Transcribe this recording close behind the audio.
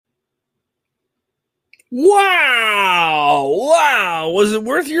Wow. Was it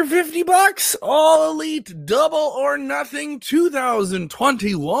worth your $50? All Elite Double or Nothing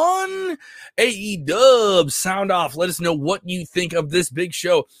 2021 AEW sound off. Let us know what you think of this big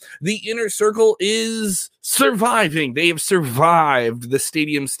show. The Inner Circle is surviving. They have survived the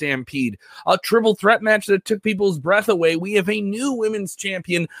Stadium Stampede, a triple threat match that took people's breath away. We have a new women's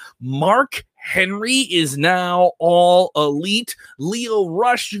champion. Mark Henry is now All Elite. Leo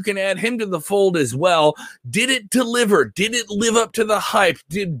Rush, you can add him to the fold as well. Did it deliver? Did it live up to the hype?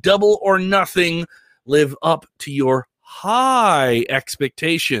 Did Double or Nothing live up to your high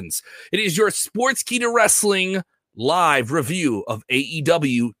expectations? It is your Sportskeeda Wrestling live review of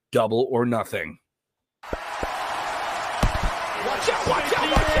AEW Double or Nothing. Watch out, watch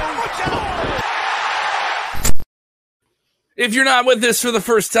out, watch out, watch out! If you're not with us for the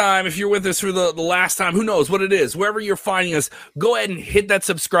first time, if you're with us for the last time, who knows what it is, wherever you're finding us, go ahead and hit that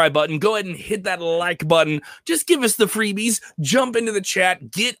subscribe button. Go ahead and hit that like button. Just give us the freebies. Jump into the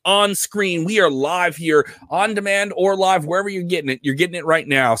chat. Get on screen. We are live here on demand or live wherever you're getting it. You're getting it right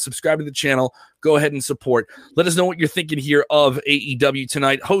now. Subscribe to the channel. Go ahead and support. Let us know what you're thinking here of AEW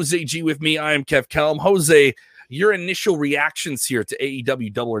tonight. Jose G with me. I am Kev Kellum. Jose, your initial reactions here to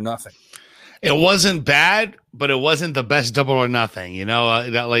AEW Double or Nothing. It wasn't bad, but it wasn't the best Double or Nothing. You know,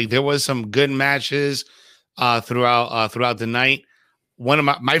 like there was some good matches throughout the night. One of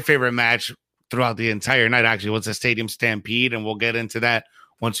my favorite match throughout the entire night actually was the Stadium Stampede, and we'll get into that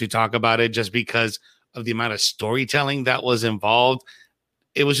once we talk about it, just because of the amount of storytelling that was involved.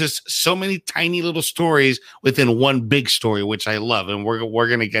 It was just so many tiny little stories within one big story, which I love, and we're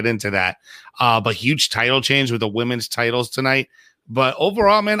gonna get into that. But huge title change with the women's titles tonight. But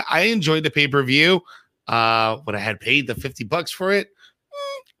overall, man, I enjoyed the pay-per-view. Would I had paid the $50 for it?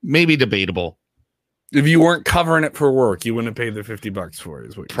 Maybe debatable. If you weren't covering it for work, you wouldn't have paid the $50 for it.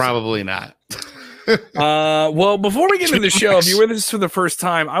 Is what you're Probably not. Well, before we get into the show, if you're with us for the first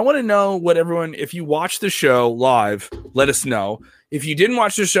time, I want to know what everyone, if you watched the show live, let us know. If you didn't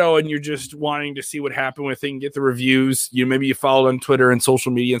watch the show and you're just wanting to see what happened with it and get the reviews, maybe you followed on Twitter and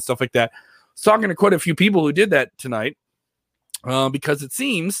social media and stuff like that. I was talking to quite a few people who did that tonight. Because it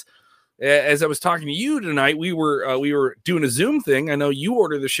seems, as I was talking to you tonight, we were doing a Zoom thing. I know you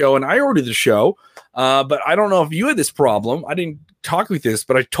ordered the show and I ordered the show, but I don't know if you had this problem. I didn't talk with this,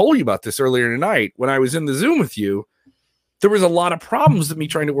 but I told you about this earlier tonight when I was in the Zoom with you. There was a lot of problems with me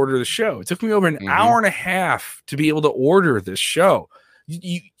trying to order the show. It took me over an hour and a half to be able to order this show.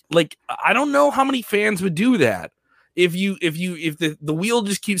 I don't know how many fans would do that if the wheel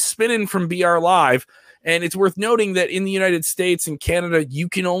just keeps spinning from BR Live. And it's worth noting that in the United States and Canada, you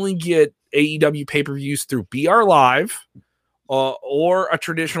can only get AEW pay-per-views through BR Live or a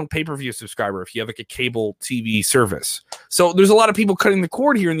traditional pay-per-view subscriber if you have like a cable TV service. So there's a lot of people cutting the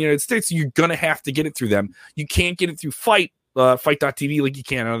cord here in the United States. So you're going to have to get it through them. You can't get it through Fight.tv like you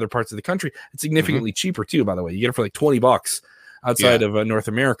can in other parts of the country. It's significantly cheaper too, by the way. You get it for like $20 outside of North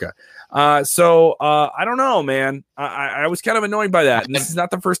America. So I don't know, man. I was kind of annoyed by that. And this is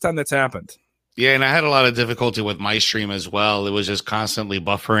not the first time that's happened. Yeah, and I had a lot of difficulty with my stream as well. It was just constantly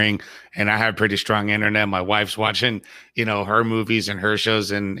buffering, and I have pretty strong internet. My wife's watching, her movies and her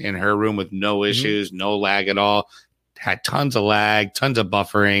shows in her room with no issues, no lag at all. Had tons of lag, tons of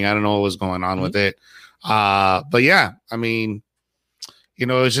buffering. I don't know what was going on with it. But yeah, I mean, it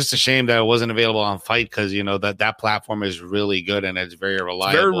was just a shame that it wasn't available on Fight because, that platform is really good and it's very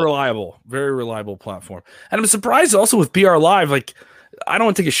reliable. Very reliable platform. And I'm surprised also with BR Live, I don't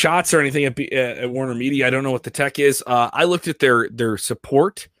want to take shots or anything at Warner Media. I don't know what the tech is. I looked at their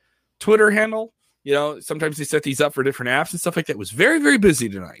support Twitter handle. Sometimes they set these up for different apps and stuff like that. It was very, very busy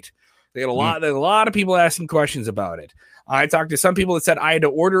tonight. They had a lot of people asking questions about it. I talked to some people that said I had to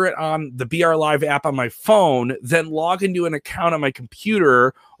order it on the BR Live app on my phone, then log into an account on my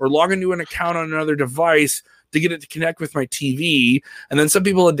computer or log into an account on another device to get it to connect with my TV. And then some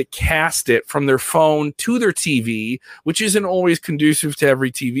people had to cast it from their phone to their TV, which isn't always conducive to every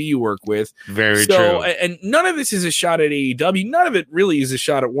TV you work with. Very true. And none of this is a shot at AEW. None of it really is a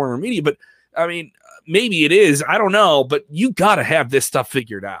shot at Warner Media. But, I mean, maybe it is. I don't know. But you got to have this stuff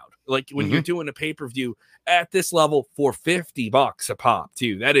figured out. Like when you're doing a pay-per-view at this level for $50 a pop,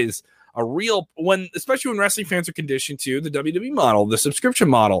 too. That is a real one, especially when wrestling fans are conditioned to the WWE model, the subscription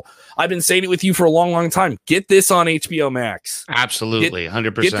model. I've been saying it with you for a long, long time. Get this on HBO Max. Absolutely.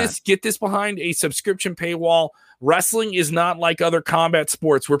 100%. Get this behind a subscription paywall. Wrestling is not like other combat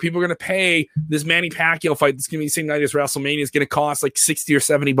sports where people are going to pay this Manny Pacquiao fight that's going to be the same night as WrestleMania is going to cost like $60 or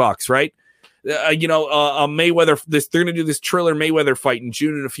 $70, right? Mayweather, they're going to do this Triller Mayweather fight in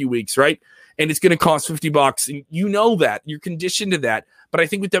June in a few weeks, right? and it's going to cost $50. And you know that. You're conditioned to that. But I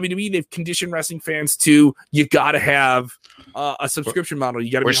think with WWE, they've conditioned wrestling fans to, you got to have a subscription model.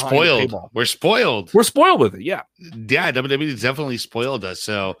 You got to be spoiled. We're spoiled. We're spoiled with it. Yeah. Yeah. WWE definitely spoiled us.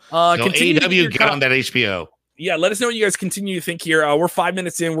 So AEW, get on that HBO. Yeah, let us know what you guys continue to think here. We're 5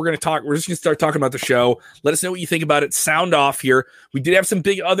 minutes in. We're just going to start talking about the show. Let us know what you think about it. Sound off here. We did have some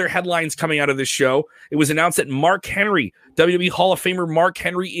big other headlines coming out of this show. It was announced that Mark Henry, WWE Hall of Famer Mark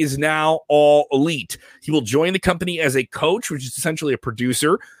Henry, is now All Elite. He will join the company as a coach, which is essentially a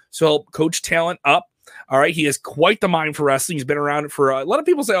producer, so help coach talent up. All right, he has quite the mind for wrestling. He's been around for a lot of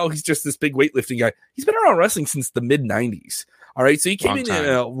people say, oh, he's just this big weightlifting guy. He's been around wrestling since the mid-90s. All right, so he came in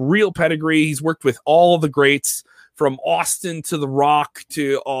a real pedigree. He's worked with all of the greats from Austin to The Rock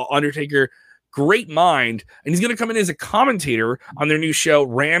to Undertaker. Great mind. And he's going to come in as a commentator on their new show,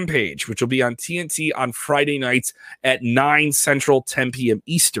 Rampage, which will be on TNT on Friday nights at 9 Central, 10 p.m.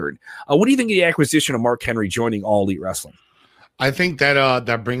 Eastern. What do you think of the acquisition of Mark Henry joining All Elite Wrestling? I think that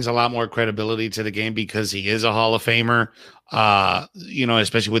that brings a lot more credibility to the game because he is a Hall of Famer,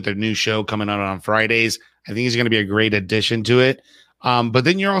 especially with their new show coming out on Fridays. I think he's going to be a great addition to it. But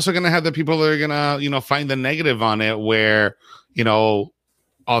then you're also going to have the people that are going to, find the negative on it where,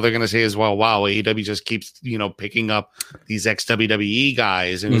 all they're going to say is, well, wow, AEW just keeps, picking up these ex-WWE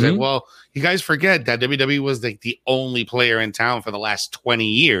guys. And it's like, well, you guys forget that WWE was like the only player in town for the last 20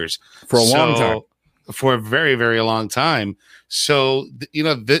 years. For a long time. For a very, very long time. So,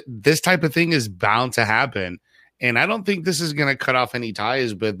 this type of thing is bound to happen. And I don't think this is going to cut off any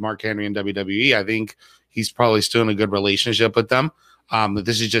ties with Mark Henry and WWE. I think he's probably still in a good relationship with them.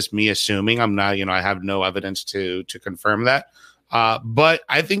 This is just me assuming. I'm not, I have no evidence to confirm that. But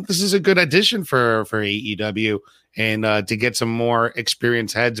I think this is a good addition for AEW and to get some more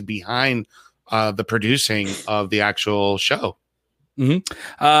experienced heads behind the producing of the actual show. Jason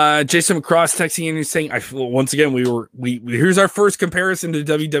McCross texting in and saying, once again, here's our first comparison to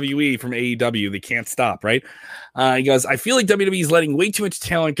WWE from AEW. They can't stop, right? He goes, I feel like WWE is letting way too much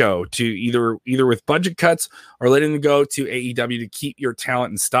talent go to either with budget cuts or letting them go to AEW to keep your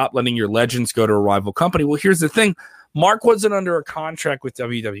talent and stop letting your legends go to a rival company. Well, here's the thing. Mark wasn't under a contract with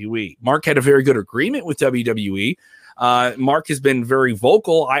WWE. Mark had a very good agreement with WWE. Mark has been very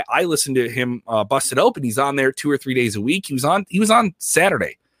vocal. I listened to him Busted Open. He's on there 2 or 3 days a week. He was on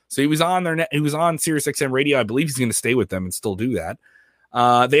Saturday. So he was on there. He was on SiriusXM radio. I believe he's going to stay with them and still do that.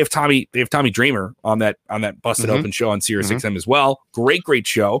 They have Tommy Dreamer on that Busted Open show on SiriusXM as well. Great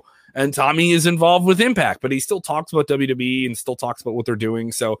show. And Tommy is involved with Impact, but he still talks about WWE and still talks about what they're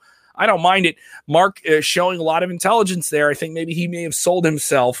doing. So I don't mind it. Mark is showing a lot of intelligence there. I think maybe he may have sold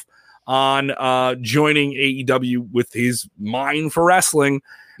himself on joining AEW with his mind for wrestling.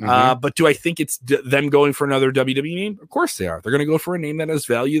 But do I think it's them going for another WWE name? Of course they are. They're going to go for a name that has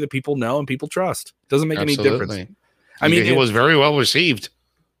value that people know and people trust. Doesn't make any difference. I mean, he was very well received.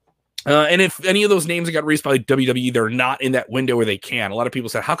 And if any of those names got released by WWE, they're not in that window where they can. A lot of people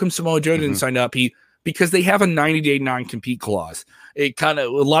said, how come Samoa Joe didn't sign up? Because they have a 90-day non-compete clause. A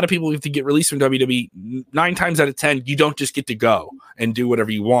lot of people have to get released from WWE 9 times out of 10. You don't just get to go and do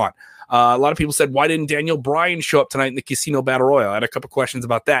whatever you want. A lot of people said, why didn't Daniel Bryan show up tonight in the Casino Battle Royal? I had a couple questions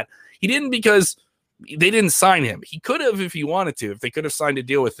about that. He didn't because they didn't sign him. He could have if he wanted to, if they could have signed a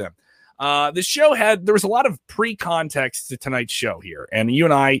deal with them. The show there was a lot of pre-context to tonight's show here. And you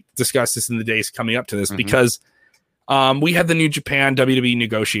and I discussed this in the days coming up to this because we had the New Japan WWE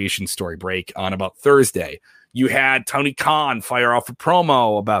negotiation story break on about Thursday. You had Tony Khan fire off a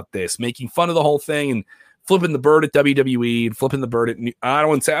promo about this, making fun of the whole thing and flipping the bird at WWE and flipping the bird at I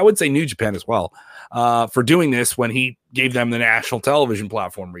would say New Japan as well for doing this when he gave them the national television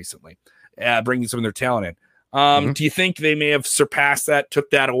platform recently, bringing some of their talent in. Do you think they may have surpassed that, took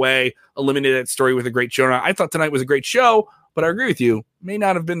that away, eliminated that story with a great show? I thought tonight was a great show, but I agree with you, may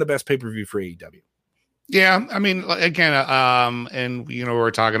not have been the best pay-per-view for AEW. Yeah, I mean, again, and we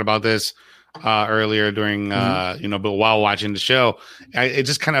were talking about this earlier during but while watching the show, it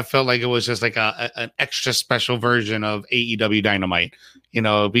just kind of felt like it was just like an extra special version of AEW Dynamite,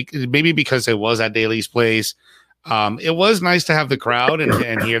 maybe because it was at Daly's place. It was nice to have the crowd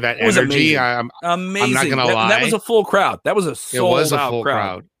and hear that energy. Amazing. I'm not gonna lie, that was a full crowd. That was a sold out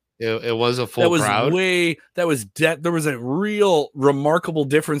crowd. It was a full crowd. There was a real remarkable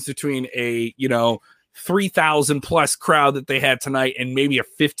difference between a 3,000 plus crowd that they had tonight and maybe a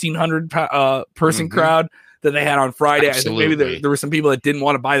 1,500 person crowd that they had on Friday. Absolutely. I think maybe there were some people that didn't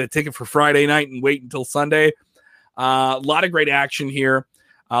want to buy the ticket for Friday night and wait until Sunday. A lot of great action here.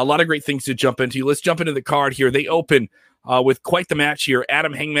 A lot of great things to jump into. Let's jump into the card here. They open with quite the match here.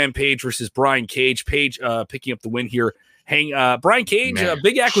 Adam Hangman Page versus Brian Cage. Page picking up the win here Brian Cage, Man. a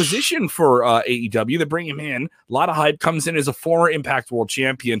big acquisition for AEW. They bring him in. A lot of hype. Comes in as a former Impact World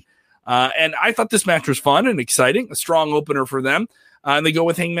Champion. And I thought this match was fun and exciting. A strong opener for them. And they go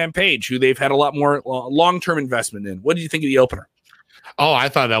with Hangman Page, who they've had a lot more long-term investment in. What did you think of the opener? Oh, I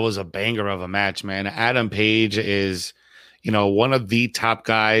thought that was a banger of a match, man. Adam Page is, one of the top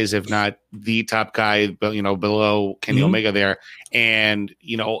guys, if not the top guy, but below Kenny Omega there. And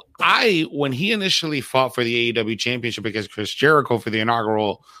when he initially fought for the AEW Championship against Chris Jericho for the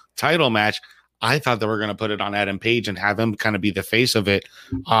inaugural title match, I thought they were going to put it on Adam Page and have him kind of be the face of it.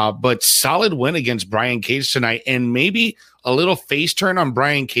 But solid win against Brian Cage tonight, and maybe a little face turn on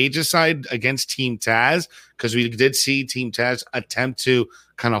Brian Cage's side against Team Taz, because we did see Team Taz attempt to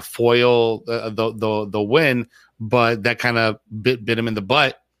kind of foil the win, but that kind of bit him in the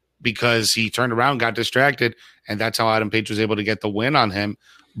butt because he turned around, got distracted, and that's how Adam Page was able to get the win on him.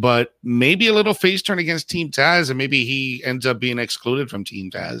 But maybe a little face turn against Team Taz, and maybe he ends up being excluded from Team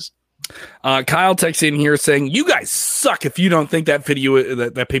Taz. Kyle texts in here saying, "You guys suck if you don't think that video,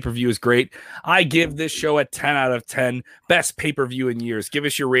 that pay-per-view is great. I give this show a 10 out of 10. Best pay-per-view in years. Give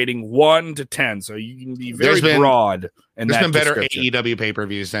us your rating 1 to 10. So you can be very broad. And there's been better AEW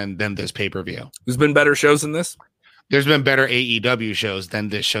pay-per-views than this pay-per-view. There's been better shows than this. There's been better AEW shows than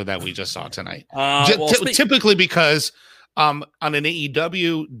this show that we just saw tonight. Typically because on an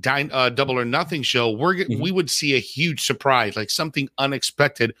AEW Double or Nothing show, we would see a huge surprise, like something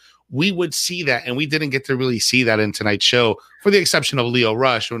unexpected. We would see that, and we didn't get to really see that in tonight's show, for the exception of Lio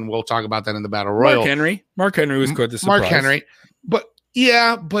Rush, and we'll talk about that in the Battle Royal. Mark Henry was quite the surprise. Mark Henry, but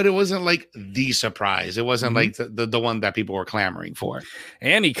it wasn't like the surprise. It wasn't like the one that people were clamoring for.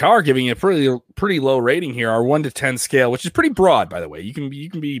 Andy Carr giving a pretty low rating here, our 1 to 10 scale, which is pretty broad, by the way. You can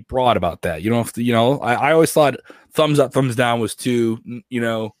be broad about that. You don't have to, I always thought thumbs up, thumbs down was 2,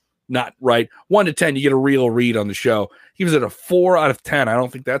 not right. 1 to 10, you get a real read on the show. He was at a 4 out of 10. I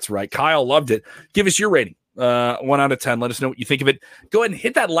don't think that's right. Kyle loved it. Give us your rating. 1 out of 10. Let us know what you think of it. Go ahead and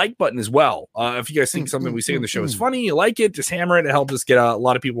hit that like button as well. If you guys think something we say in the show is funny, you like it, just hammer it. It helps us get a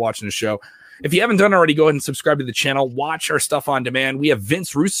lot of people watching the show. If you haven't done already, go ahead and subscribe to the channel. Watch our stuff on demand. We have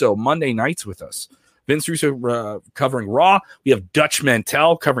Vince Russo Monday nights with us. Vince Russo covering Raw. We have Dutch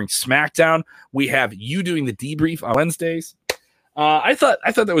Mantell covering SmackDown. We have you doing the debrief on Wednesdays. I thought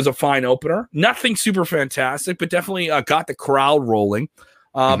that was a fine opener. Nothing super fantastic, but definitely got the crowd rolling.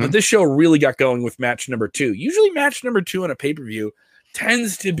 But this show really got going with match number 2. Usually match number 2 on a pay-per-view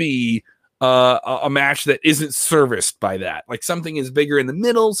tends to be a match that isn't serviced by that. Like something is bigger in the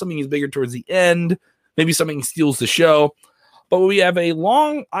middle, something is bigger towards the end, maybe something steals the show. But we have a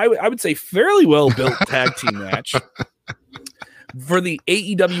long, I would say fairly well-built tag team match for the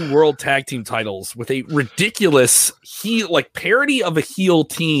AEW World Tag Team titles with a ridiculous parody of a heel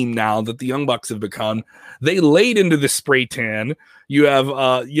team now that the Young Bucks have become. They laid into the spray tan. You have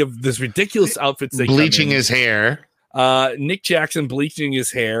this ridiculous outfits. They bleaching his hair. Nick Jackson bleaching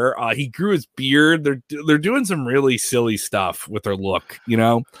his hair. He grew his beard. They're doing some really silly stuff with their look,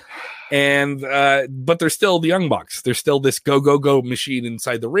 and but they're still the Young Bucks. They're still this go machine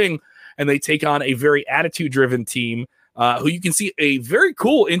inside the ring, and they take on a very attitude driven team. Who you can see a very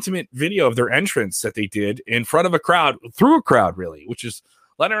cool intimate video of their entrance that they did in front of a crowd, through a crowd, really, which is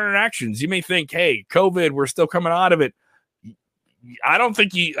a lot of interactions. You may think, hey, COVID, we're still coming out of it. I don't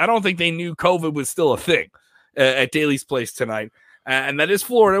think they knew COVID was still a thing at Daly's Place tonight. And that is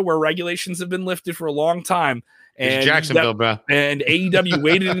Florida, where regulations have been lifted for a long time. And it's Jacksonville, bro. And AEW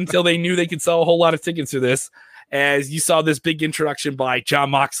waited until they knew they could sell a whole lot of tickets for this. As you saw this big introduction by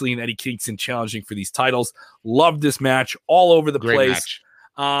Jon Moxley and Eddie Kingston challenging for these titles. Loved this match all over the place.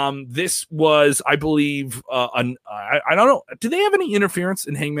 Match. This was, I believe, I don't know. Did they have any interference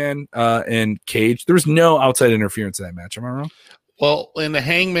in Hangman and Cage? There was no outside interference in that match. Am I wrong? Well, in the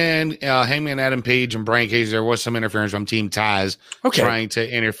Hangman Adam Page and Brian Cage, there was some interference from Team Taz trying to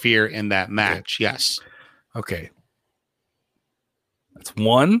interfere in that match. Okay. Yes. Okay. That's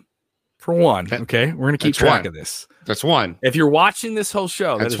 1 for 1. Okay. We're going to keep track of this. That's 1. If you're watching this whole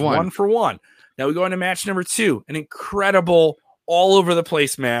show, that is 1 for 1. Now we go into match number 2, an incredible all over the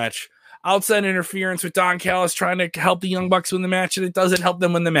place match. Outside interference with Don Callis trying to help the Young Bucks win the match, and it doesn't help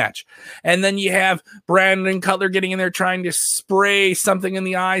them win the match. And then you have Brandon Cutler getting in there trying to spray something in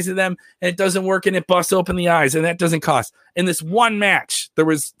the eyes of them, and it doesn't work, and it busts open the eyes, and that doesn't cost. In this one match, there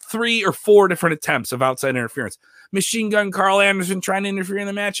was 3 or 4 different attempts of outside interference. Machine Gun Carl Anderson trying to interfere in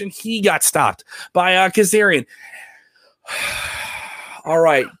the match, and he got stopped by Kazarian. All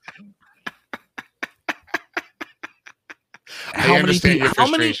right. How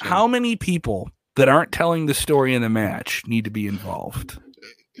many people that aren't telling the story in the match need to be involved?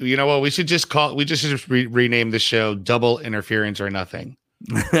 You know what? We should just rename the show Double Interference or Nothing.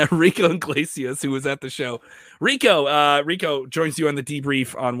 Rico Iglesias, who was at the show. Rico joins you on the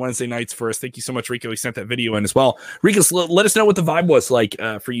debrief on Wednesday nights for us. Thank you so much, Rico. He sent that video in as well. Rico, let us know what the vibe was like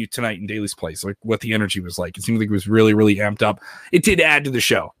for you tonight in Daly's Place, like what the energy was like. It seemed like it was really, really amped up. It did add to the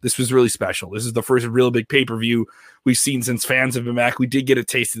show. This was really special. This is the first real big pay-per-view we've seen since fans have been back. We did get a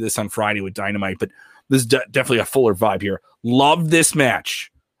taste of this on Friday with Dynamite, but this is definitely a fuller vibe here. Love this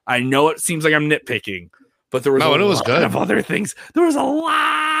match. I know it seems like I'm nitpicking, but there was lot of other things. There was a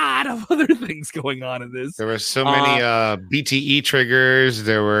lot of other things going on in this. There were so many BTE triggers.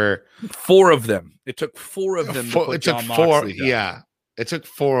 There were 4 of them. It took 4 of them. It took 4. Yeah, it took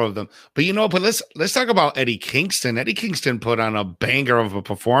 4 of them. But but let's talk about Eddie Kingston. Eddie Kingston put on a banger of a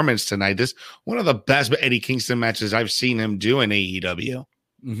performance tonight. This one of the best Eddie Kingston matches I've seen him do in AEW.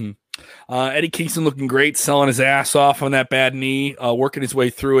 Mm-hmm. Eddie Kingston looking great, selling his ass off on that bad knee, working his way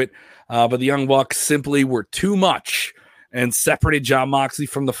through it. But the Young Bucks simply were too much and separated Jon Moxley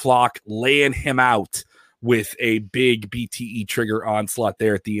from the flock, laying him out with a big BTE trigger onslaught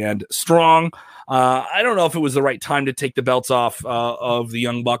there at the end. Strong. I don't know if it was the right time to take the belts off of the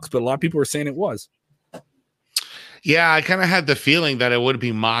Young Bucks, but a lot of people were saying it was. Yeah, I kind of had the feeling that it would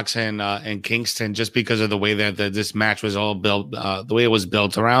be Mox and Kingston just because of the way that this match was all built, the way it was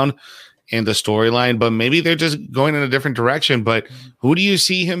built around and the storyline. But maybe they're just going in a different direction. But who do you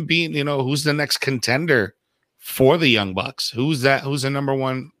see him being? Who's the next contender for the Young Bucks? Who's the number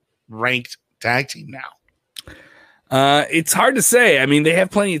 1 ranked tag team now? It's hard to say. I mean, they have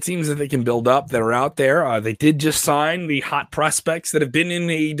plenty of teams that they can build up that are out there. They did just sign the hot prospects that have been in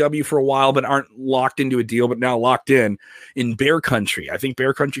AEW for a while, but aren't locked into a deal, but now locked in Bear Country. I think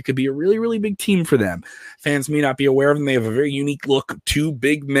Bear Country could be a really, really big team for them. Fans may not be aware of them. They have a very unique look. 2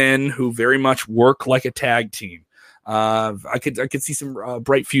 big men who very much work like a tag team. I could see some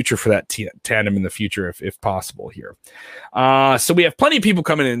bright future for that tandem in the future if possible here. So we have plenty of people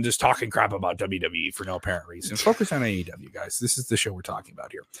coming in just talking crap about WWE for no apparent reason. Focus on AEW, guys. This is the show we're talking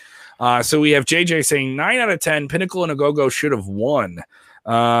about here. So we have JJ saying 9 out of 10 Pinnacle and Ogogo should have won.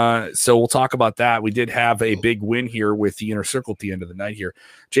 So we'll talk about that. We did have a big win here with the Inner Circle at the end of the night here.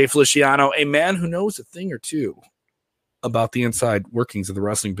 Jay Feliciano, a man who knows a thing or two about the inside workings of the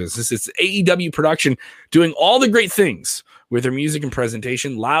wrestling business. It's AEW production doing all the great things with their music and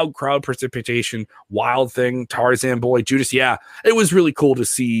presentation, loud crowd participation, Wild Thing, Tarzan Boy, Judas. Yeah, it was really cool to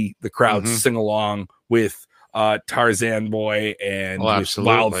see the crowd sing along with Tarzan Boy and with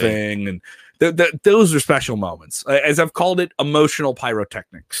Wild Thing. And those are special moments. As I've called it, emotional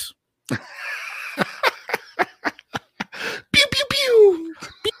pyrotechnics. Pew, pew, pew.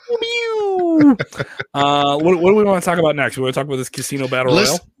 Pew, pew. What do we want to talk about next? We want to talk about this Casino Battle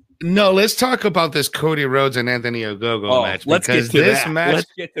Royale? No, let's talk about this Cody Rhodes and Anthony Ogogo match. Let's get to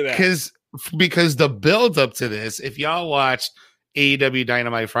that. Because the build up to this, if y'all watched AEW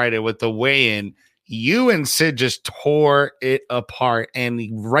Dynamite Friday with the weigh-in, you and Sid just tore it apart, and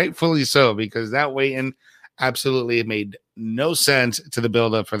rightfully so, because that weigh-in absolutely made no sense to the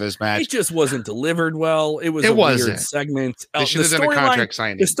build-up for this match. It just wasn't delivered well. It was a weird segment. They should have done a contract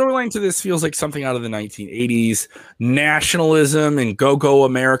signing. The storyline to this feels like something out of the 1980s. Nationalism and go-go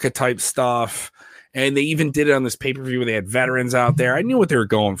America type stuff. And they even did it on this pay-per-view where they had veterans out there. I knew what they were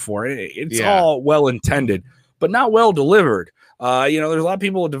going for. It's all well-intended, but not well-delivered. There's a lot of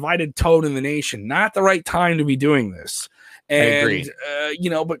people with divided tone in the nation. Not the right time to be doing this. And, I agree.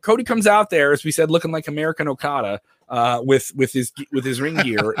 But Cody comes out there, as we said, looking like American Okada with his ring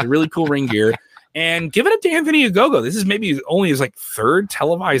gear, a really cool ring gear, and give it up to Anthony Ogogo. This is maybe only his 3rd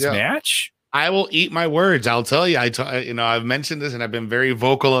televised match. I will eat my words. I'll tell you. I've mentioned this, and I've been very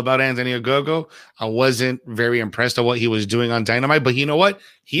vocal about Anthony Ogogo. I wasn't very impressed at what he was doing on Dynamite, but you know what?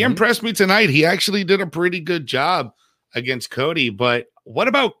 He impressed me tonight. He actually did a pretty good job against Cody. But what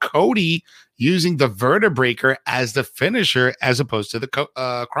about Cody using the Vertebreaker as the finisher as opposed to the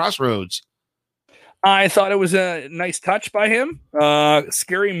Crossroads? I thought it was a nice touch by him.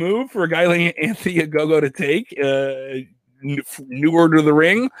 Scary move for a guy like Anthony Ogogo to take. New order of the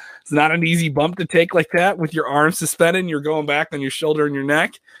ring. It's not an easy bump to take like that with your arms suspended and you're going back on your shoulder and your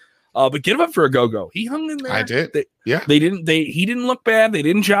neck. But give up for Ogogo. He hung in there. I did. He didn't look bad. They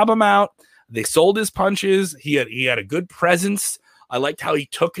didn't job him out. They sold his punches. He had a good presence. I liked how he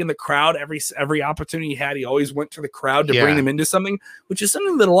took in the crowd every opportunity he had. He always went to the crowd to bring them into something, which is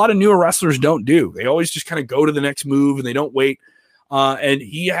something that a lot of newer wrestlers don't do. They always just kind of go to the next move and they don't wait. And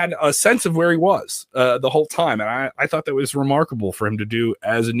he had a sense of where he was the whole time. And I thought that was remarkable for him to do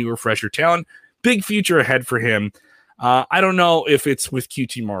as a newer, fresher talent. Big future ahead for him. I don't know if it's with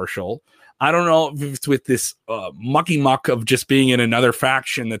QT Marshall. I don't know if it's with this mucky muck of just being in another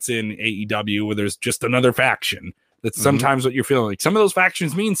faction that's in AEW where there's just another faction. That's sometimes what you're feeling like. Some of those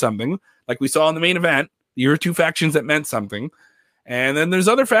factions mean something, like we saw in the main event. There were 2 factions that meant something. And then there's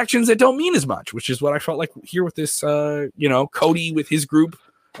other factions that don't mean as much, which is what I felt like here with this, Cody with his group,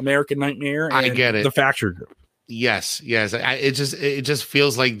 American Nightmare, and I get it. The Factor group. Yes. It just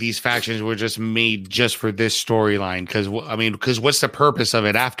feels like these factions were just made just for this storyline. Because what's the purpose of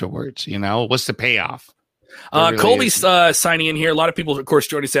it afterwards? What's the payoff? Colby's signing in here. A lot of people, of course,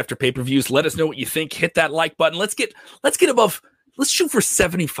 join us after pay-per-views. Let us know what you think. Hit that like button. Let's get above. Let's shoot for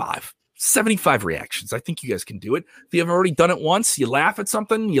 75 reactions. I think you guys can do it. If you have already done it once, you laugh at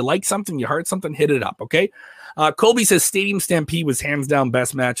something, you like something, you heard something, hit it up. Okay. Colby says Stadium Stampede was hands down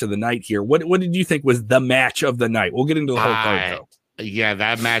best match of the night here. What did you think was the match of the night? We'll get into the whole card though. Yeah,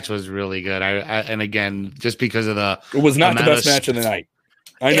 that match was really good. And again, just because of it was not the best match of the night.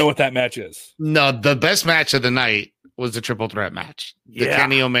 I know what that match is. No, the best match of the night was the triple threat match. The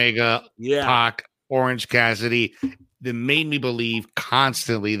Kenny Omega, Pac, Orange Cassidy. That made me believe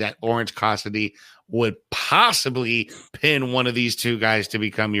constantly that Orange Cassidy would possibly pin one of these 2 guys to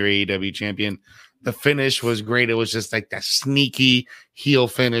become your AEW champion. The finish was great. It was just like that sneaky heel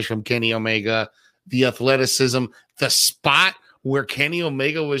finish from Kenny Omega. The athleticism, the spot where Kenny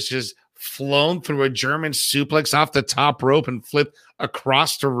Omega was just flown through a German suplex off the top rope and flipped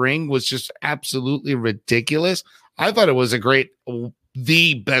across the ring was just absolutely ridiculous. I thought it was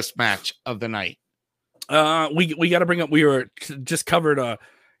the best match of the night. We got to bring up, we were just covered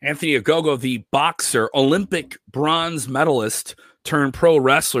Anthony Ogogo, the boxer, Olympic bronze medalist turned pro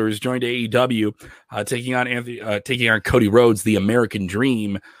wrestler, has joined AEW, taking on Cody Rhodes, the American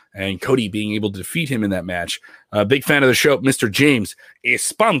Dream, and Cody being able to defeat him in that match. Big fan of the show, Mr. James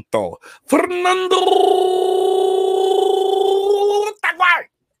Espanto Fernando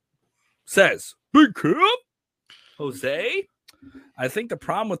says, Big Cap Jose. I think the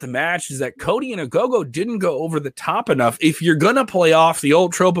problem with the match is that Cody and Ogogo didn't go over the top enough. If you're going to play off the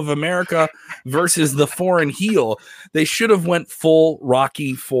old trope of America versus the foreign heel, they should have went full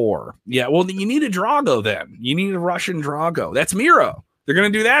Rocky IV. Yeah, well, you need a Drago then. You need a Russian Drago. That's Miro. They're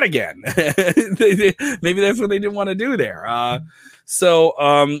going to do that again. Maybe that's what they didn't want to do there.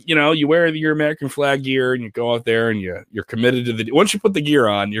 You wear your American flag gear and you go out there and you're committed to the – once you put the gear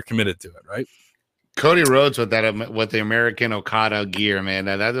on, you're committed to it, right? Cody Rhodes with the American Okada gear, man,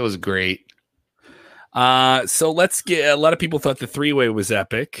 that was great. So let's get, a lot of people thought the 3-way was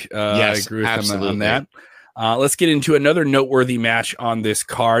epic. Yes, I agree with absolutely. them on that. Let's get into another noteworthy match on this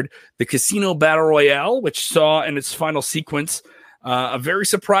card, the Casino Battle Royale, which saw in its final sequence a very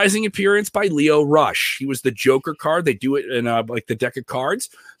surprising appearance by Lio Rush. He was the Joker card. They do it in like the deck of cards.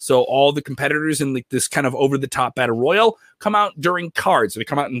 So all the competitors in like this kind of over the top battle royal come out during cards. So they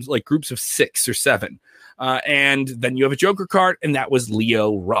come out in like groups of 6 or 7. And then you have a Joker card, and that was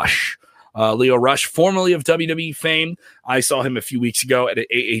Lio Rush. Lio Rush, formerly of WWE fame. I saw him a few weeks ago at an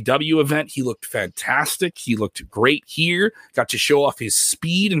AEW event. He looked fantastic. He looked great here. Got to show off his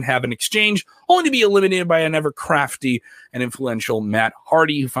speed and have an exchange, only to be eliminated by an ever crafty and influential Matt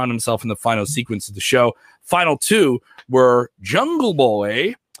Hardy, who found himself in the final sequence of the show. Final 2 were Jungle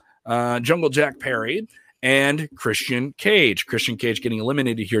Boy, Jungle Jack Perry, and Christian Cage. Christian Cage getting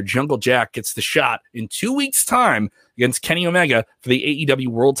eliminated here. Jungle Jack gets the shot in 2 weeks' time against Kenny Omega for the AEW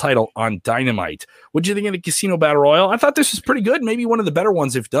World Title on Dynamite. What do you think of the Casino Battle Royal? I thought this was pretty good. Maybe one of the better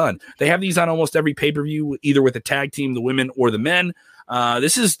ones they've done. They have these on almost every pay-per-view, either with the tag team, the women, or the men.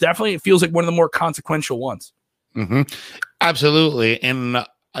 This is definitely, it feels like one of the more consequential ones. Mm-hmm. Absolutely. And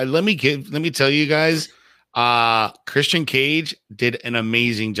let me tell you guys, Christian Cage did an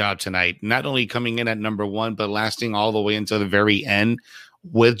amazing job tonight, not only coming in at number 1, but lasting all the way until the very end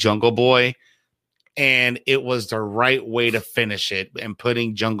with Jungle Boy. And it was the right way to finish it, and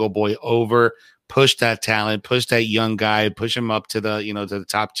putting Jungle Boy over, push that talent, push that young guy, push him up to the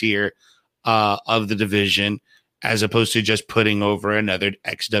top tier of the division, as opposed to just putting over another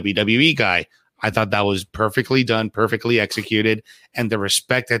ex-WWE guy. I thought that was perfectly done, perfectly executed, and the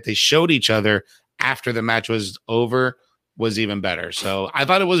respect that they showed each other after the match was over was even better. So I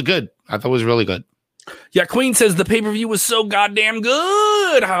thought it was good. I thought it was really good. Yeah, Queen says the pay-per-view was so goddamn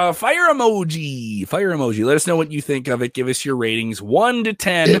good. Fire emoji. Fire emoji. Let us know what you think of it. Give us your ratings, 1 to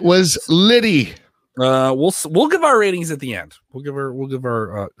 10. It was litty. We'll give our ratings at the end. We'll give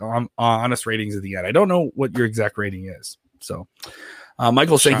our honest ratings at the end. I don't know what your exact rating is. So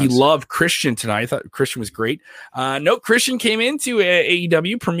Michael saying he loved Christian tonight. I thought Christian was great. No, Christian came into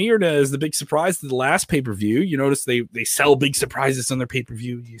AEW, premiered as the big surprise to the last pay-per-view. You notice they sell big surprises on their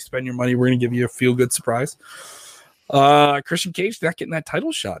pay-per-view. You spend your money, we're going to give you a feel-good surprise. Christian Cage not getting that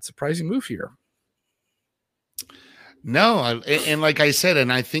title shot. Surprising move here. No, and like I said,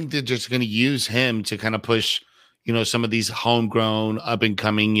 and I think they're just going to use him to kind of push, some of these homegrown, up and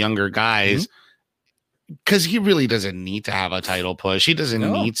coming younger guys. Because he really doesn't need to have a title push. He doesn't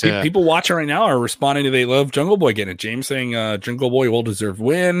need to. People watching right now are responding to they love Jungle Boy getting it. James saying Jungle Boy will deserve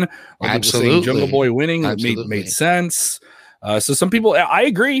win. Absolutely. Jungle Boy winning made sense. So some people, I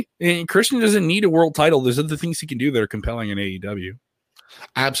agree. And Christian doesn't need a world title. There's other things he can do that are compelling in AEW.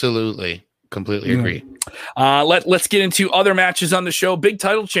 Absolutely. Completely agree. Let's get into other matches on the show. Big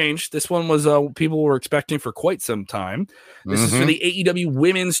title change. This one was people were expecting for quite some time. This is for the AEW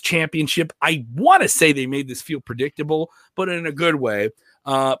Women's Championship. I want to say they made this feel predictable, but in a good way.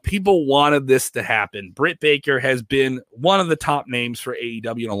 People wanted this to happen. Britt Baker has been one of the top names for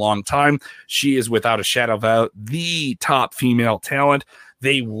AEW in a long time. She is without a shadow of a doubt the top female talent.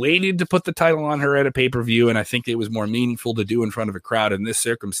 They waited to put the title on her at a pay-per-view, and I think it was more meaningful to do in front of a crowd in this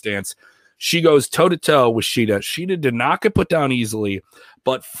circumstance. She goes toe-to-toe with Shida. Shida did not get put down easily,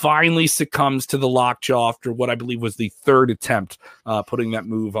 but finally succumbs to the lockjaw after what I believe was the third attempt, putting that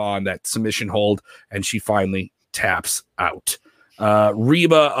move on, that submission hold, and she finally taps out.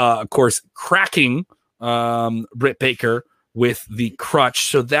 Reba, of course, cracking Britt Baker with the crutch,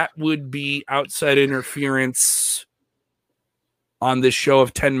 so that would be outside interference on this show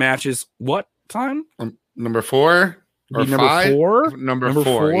of 10 matches. What time? Number 4? Or number 5? 4? Number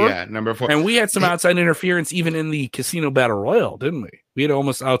 4. Yeah, number 4. And we had some outside interference even in the Casino Battle Royal, didn't we? We had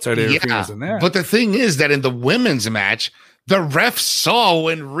almost outside interference in that. But the thing is that in the women's match, the ref saw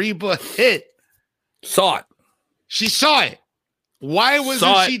when Reba hit. Saw it. She saw it. Why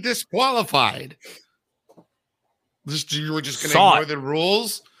wasn't she disqualified? You were just going to ignore the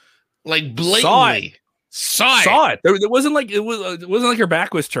rules? Like blatantly. Saw it. It wasn't like it wasn't like her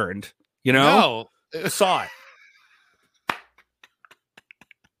back was turned, No. Saw it.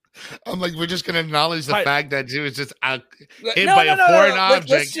 I'm like, we're just going to acknowledge the fact that she was just hit by a foreign object.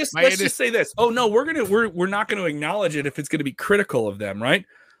 Let's just say this. Oh no, we're not going to acknowledge it if it's going to be critical of them, right?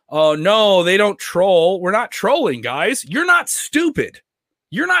 Oh no, they don't troll. We're not trolling, guys. You're not stupid.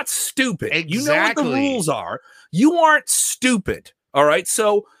 Exactly. You know what the rules are. You aren't stupid. All right.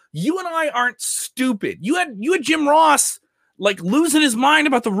 So you and I aren't stupid. You had Jim Ross like losing his mind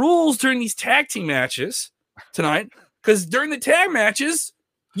about the rules during these tag team matches tonight, because during the tag matches,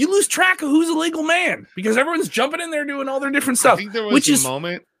 you lose track of who's a legal man because everyone's jumping in there doing all their different stuff. I think there was a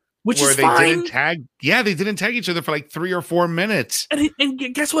moment where they didn't tag. Yeah, they didn't tag each other for like 3 or 4 minutes. And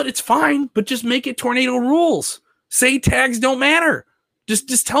guess what? It's fine, but just make it tornado rules. Say tags don't matter.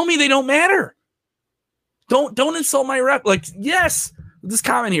 Just tell me they don't matter. Don't insult my rep. Like, yes, this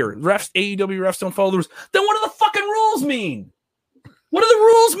comment here. AEW refs don't follow the rules. Then what do the fucking rules mean? What do the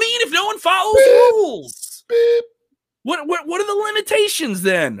rules mean if no one follows rules? What are the limitations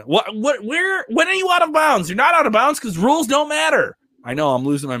then? When are you out of bounds? You're not out of bounds because rules don't matter. I know, I'm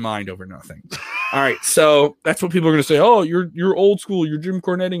losing my mind over nothing. All right, so that's what people are going to say. Oh, you're old school. You're Jim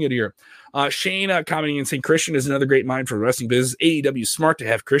Cornetting it here. Shane commenting and saying Christian is another great mind for the wrestling business. AEW smart to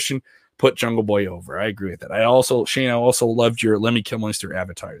have Christian put Jungle Boy over. I agree with that. I also loved your Lemmy Kilmister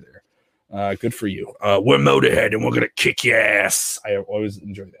avatar there. Good for you. We're Motorhead and we're going to kick your ass. I always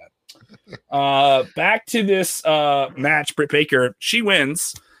enjoy that. Back to this match. Britt Baker, she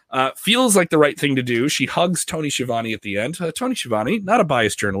wins. Feels like the right thing to do. She hugs Tony Schiavone at the end. Tony Schiavone, not a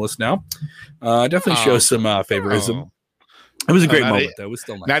biased journalist now. Definitely shows some favorism. It was a great moment, though. It was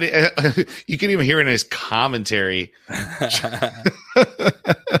still nice. You can even hear it in his commentary.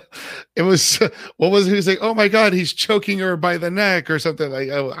 It was, what was he saying? Oh my God, he's choking her by the neck or something. Like,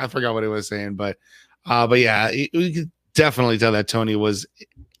 I forgot what he was saying, but yeah, we could definitely tell that Tony was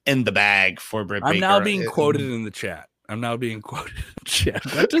in the bag for Britt Baker. I'm now being quoted in the chat. What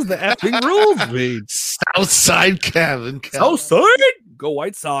does the effing rules mean? Southside Kevin. Southside? Go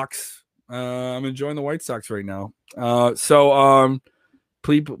White Sox. I'm enjoying the White Sox right now. So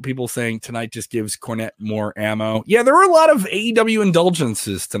people saying tonight just gives Cornette more ammo. Yeah, there were a lot of AEW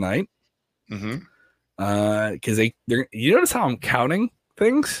indulgences tonight. Because you notice how I'm counting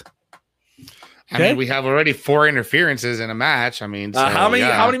things? I mean, we have already 4 interferences in a match. I mean, so, how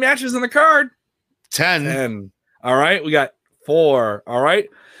many matches in the card? 10. All right, we got 4. All right.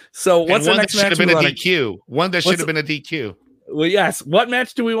 So what's the next match? One that should have been a DQ. One that should have been a DQ. Well, yes. What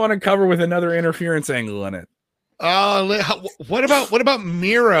match do we want to cover with another interference angle in it? What about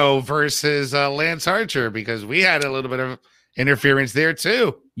Miro versus Lance Archer? Because we had a little bit of interference there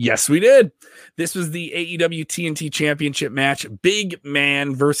too. Yes, we did. This was the AEW TNT Championship match, Big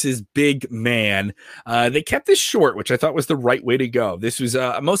Man versus Big Man. They kept this short, which I thought was the right way to go. This was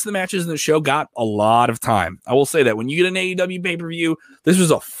most of the matches in the show got a lot of time. I will say that when you get an AEW pay-per-view, this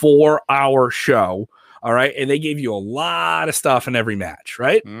was a 4-hour show. All right. And they gave you a lot of stuff in every match,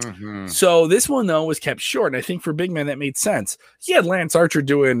 right? Mm-hmm. So this one, though, was kept short. And I think for Big Man, that made sense. He had Lance Archer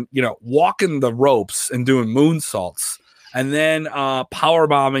doing, walking the ropes and doing moonsaults. And then power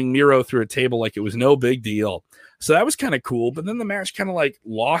bombing Miro through a table like it was no big deal. So that was kind of cool. But then the match kind of like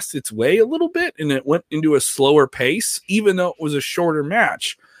lost its way a little bit and it went into a slower pace, even though it was a shorter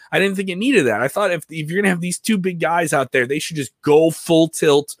match. I didn't think it needed that. I thought if you're going to have these two big guys out there, they should just go full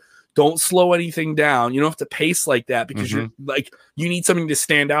tilt. Don't slow anything down. You don't have to pace like that because you're like, you need something to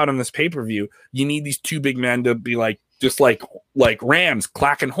stand out on this pay-per-view. You need these two big men to be like, just like rams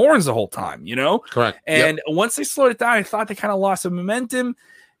clacking horns the whole time, Correct. And once they slowed it down, I thought they kind of lost some momentum.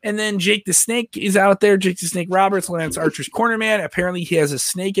 And then Jake the Snake is out there. Jake the Snake Roberts, Lance Archer's corner man. Apparently he has a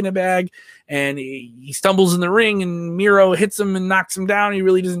snake in a bag and he stumbles in the ring and Miro hits him and knocks him down. He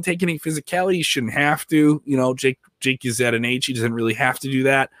really doesn't take any physicality. He shouldn't have to. Jake is at an age. He doesn't really have to do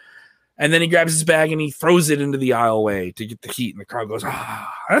that. And then he grabs his bag and he throws it into the aisleway to get the heat. And the crowd goes,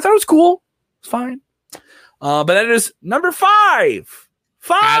 ah. And I thought it was cool. It's fine. But that is number 5.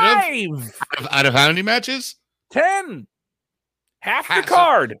 Out of how many matches? 10. Half the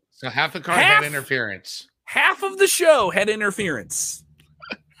card. So half the card had interference. Half of the show had interference.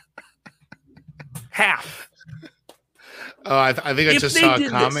 Half. Oh, I think I just saw a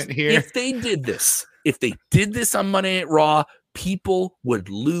comment here. If they did this on Monday Night Raw, people would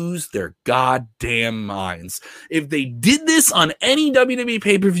lose their goddamn minds. If they did this on any WWE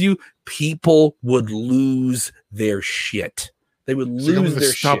pay-per-view, people would lose their shit. They would lose their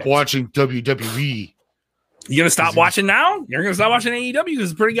shit. Stop watching WWE. You gonna stop watching now? You're gonna stop watching AEW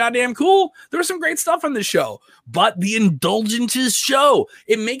because it's pretty goddamn cool. There was some great stuff on this show, but the indulgences show.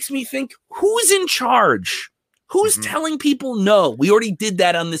 It makes me think, who's in charge? Who's telling people no? We already did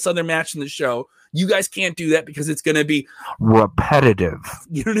that on this other match in the show. You guys can't do that because it's going to be repetitive.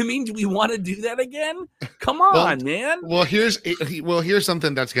 You know what I mean? Do we want to do that again? Come on, man. Well, here's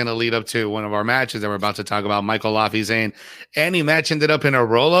something that's going to lead up to one of our matches that we're about to talk about. Michael Laffey saying, any match ended up in a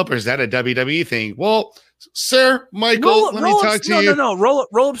roll-up, or is that a WWE thing? Well, sir, Michael, let me talk to you. No.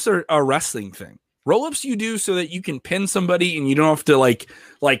 Roll-ups are a wrestling thing. Roll-ups you do so that you can pin somebody and you don't have to like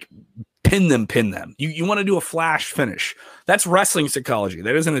pin them. You want to do a flash finish. That's wrestling psychology.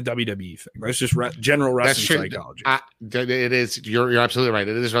 That isn't a WWE thing. That's just general wrestling psychology. It is. You're absolutely right.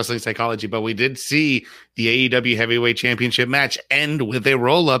 It is wrestling psychology. But we did see the AEW Heavyweight Championship match end with a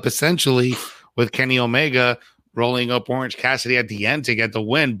roll-up, essentially, with Kenny Omega rolling up Orange Cassidy at the end to get the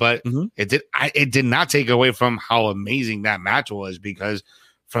win. But it did not take away from how amazing that match was, because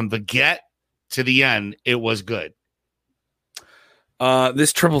from the get to the end, it was good.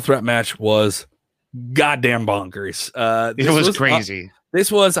 This triple threat match was goddamn bonkers. It was crazy.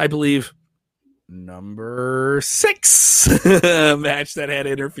 This was, I believe, number 6 match that had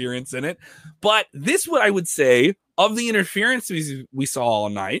interference in it. But this, what I would say, of the interference we saw all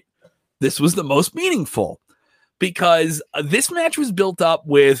night, this was the most meaningful, because this match was built up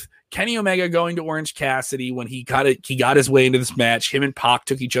with Kenny Omega going to Orange Cassidy when he got his way into this match. Him and Pac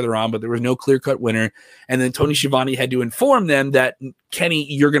took each other on, but there was no clear-cut winner. And then Tony Schiavone had to inform them that, Kenny,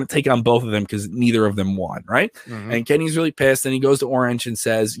 you're going to take on both of them because neither of them won, right? Mm-hmm. And Kenny's really pissed, and he goes to Orange and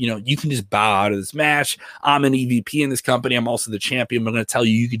says, you can just bow out of this match. I'm an EVP in this company. I'm also the champion. I'm going to tell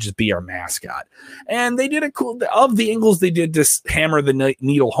you could just be our mascot. And they did of the angles they did just hammer the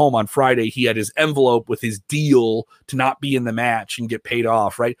needle home on Friday. He had his envelope with his deal to not be in the match and get paid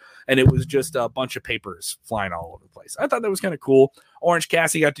off, right? And it was just a bunch of papers flying all over the place. I thought that was kind of cool. Orange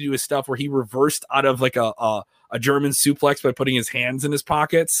Cassidy got to do his stuff where he reversed out of like a German suplex by putting his hands in his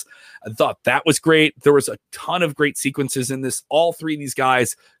pockets. I thought that was great. There was a ton of great sequences in this. All three of these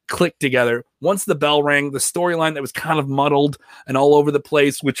guys clicked together. Once the bell rang, the storyline that was kind of muddled and all over the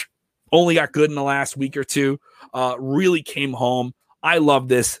place, which only got good in the last week or two, really came home. I love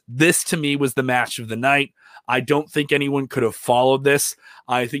this. This, to me, was the match of the night. I don't think anyone could have followed this.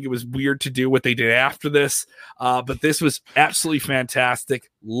 I think it was weird to do what they did after this, but this was absolutely fantastic.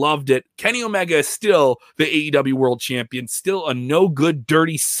 Loved it. Kenny Omega is still the AEW World Champion, still a no-good,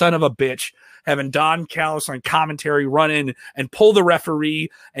 dirty son of a bitch, having Don Callis on commentary run in and pull the referee,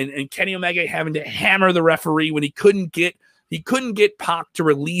 and Kenny Omega having to hammer the referee when he couldn't get he couldn't get Pac to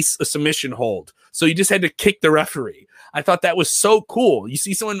release a submission hold. So he just had to kick the referee. I thought that was so cool. You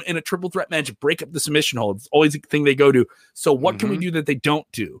see someone in a triple threat match break up the submission hold. It's always a thing they go to. So what can we do that they don't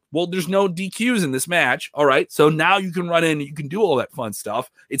do? Well, there's no DQs in this match. All right. So now you can run in, you can do all that fun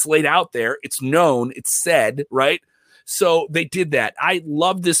stuff. It's laid out there. It's known. It's said, right? So they did that. I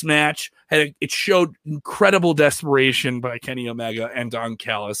love this match. It showed incredible desperation by Kenny Omega and Don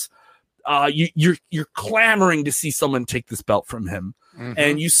Callis. You're clamoring to see someone take this belt from him.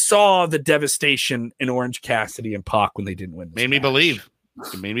 And you saw the devastation in Orange Cassidy and Pac when they didn't win. It made me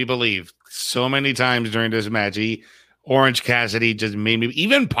believe so many times during this match. Orange Cassidy just made me,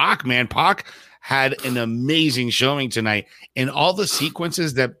 even Pac, man. Pac had an amazing showing tonight, and all the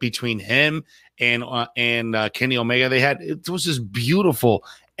sequences that between him and Kenny Omega they had, it was just beautiful.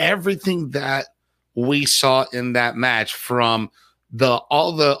 Everything that we saw in that match, from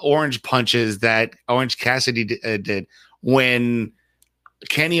all the orange punches that Orange Cassidy did when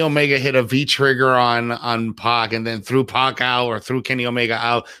Kenny Omega hit a V trigger on Pac and then threw Pac out or threw Kenny Omega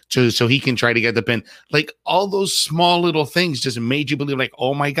out so he can try to get the pin. Like, all those small little things just made you believe, like,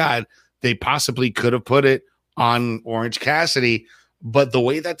 oh my God, they possibly could have put it on Orange Cassidy. But the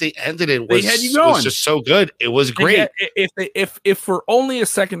way that they ended it was just so good. It was great. If for only a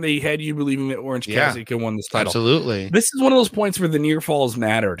second they had you believing that Orange Cassidy could win this title. Absolutely. This is one of those points where the near falls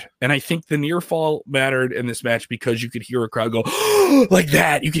mattered. And I think the near fall mattered in this match because you could hear a crowd go like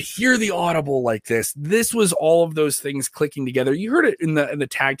that. You could hear the audible like this. This was all of those things clicking together. You heard it in the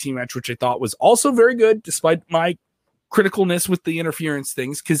tag team match, which I thought was also very good, despite my criticalness with the interference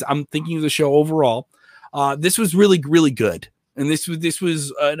things, because I'm thinking of the show overall. This was really, really good. And this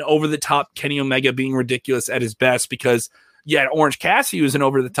was an over-the-top Kenny Omega being ridiculous at his best because, Orange Cassidy was an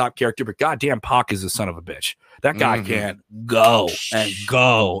over-the-top character, but goddamn, Pac is a son of a bitch. That guy can go and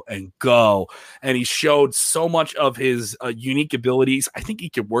go and go. And he showed so much of his unique abilities. I think he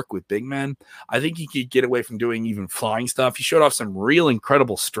could work with big men. I think he could get away from doing even flying stuff. He showed off some real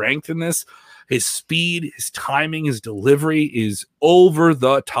incredible strength in this. His speed, his timing, his delivery is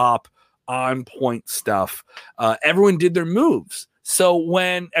over-the-top, on point stuff. Everyone did their moves. So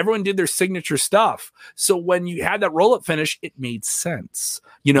when everyone did their signature stuff, so when you had that roll up finish, it made sense.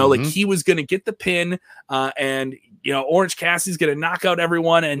 Like he was going to get the pin, and Orange Cassidy's going to knock out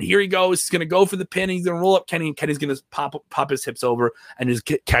everyone, and here he goes. He's going to go for the pin. He's going to roll up Kenny, and Kenny's going to pop his hips over and just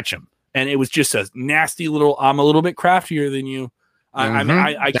catch him. And it was just a nasty little. I'm a little bit craftier than you.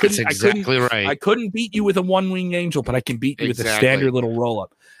 I couldn't beat you with a one winged angel, but I can beat you with a standard little roll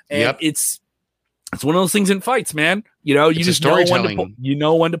up. And it's one of those things in fights, man. You just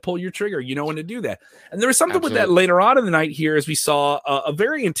know when to pull your trigger. You know when to do that. And there was something with that later on in the night here, as we saw a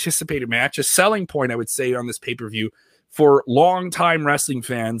very anticipated match, a selling point, I would say, on this pay-per-view for longtime wrestling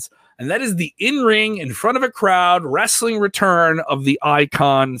fans. And that is the in-ring, in front of a crowd, wrestling return of the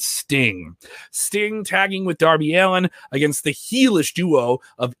icon Sting. Sting tagging with Darby Allin against the heelish duo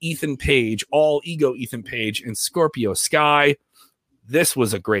of Ethan Page, all ego Ethan Page, and Scorpio Sky. This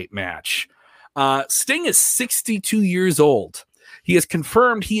was a great match. Sting is 62 years old. He has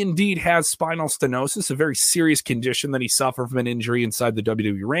confirmed he indeed has spinal stenosis, a very serious condition that he suffered from an injury inside the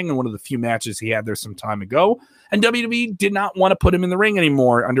WWE ring in one of the few matches he had there some time ago. And WWE did not want to put him in the ring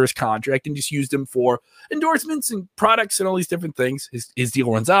anymore under his contract and just used him for endorsements and products and all these different things. His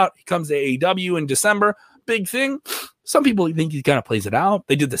deal runs out. He comes to AEW in December. Big thing. Some people think he kind of plays it out.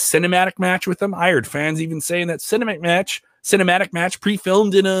 They did the cinematic match with him. I heard fans even saying that cinematic match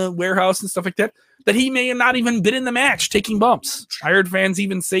pre-filmed in a warehouse and stuff like that he may have not even been in the match taking bumps. I heard fans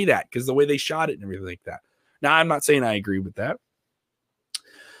even say that because the way they shot it and everything like that. Now, I'm not saying I agree with that.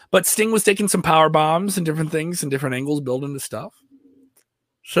 But Sting was taking some power bombs and different things and different angles building the stuff.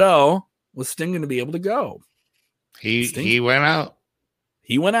 So, was Sting going to be able to go? He went out.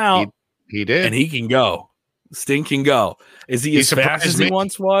 He went out. He did. And he can go. Sting can go. Is he as fast as he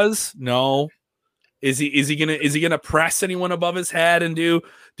once was? No. Is he gonna press anyone above his head and do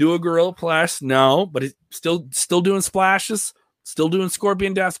a gorilla press? No, but he's still doing splashes, still doing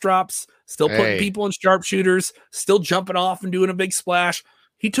scorpion death drops, still putting people in sharpshooters, still jumping off and doing a big splash.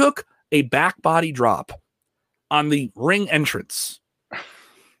 He took a back body drop on the ring entrance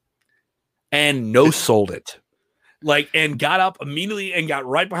and no-sold it. And got up immediately and got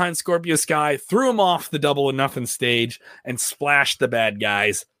right behind Scorpio Sky, threw him off the Double or Nothing stage and splashed the bad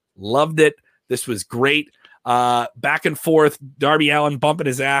guys. Loved it. This was great. Back and forth, Darby Allin bumping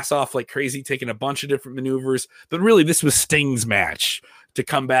his ass off like crazy, taking a bunch of different maneuvers. But really, this was Sting's match to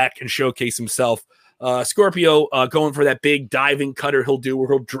come back and showcase himself. Scorpio going for that big diving cutter he'll do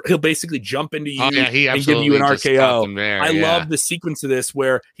where he'll basically jump into you and give you an RKO. I love the sequence of this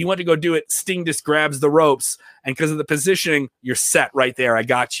where he went to go do it. Sting just grabs the ropes, and because of the positioning, you're set right there. I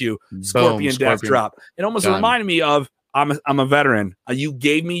got you. Scorpion death drop. It almost reminded me of I'm a veteran. You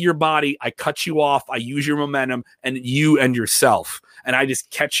gave me your body. I cut you off. I use your momentum and you and yourself, and I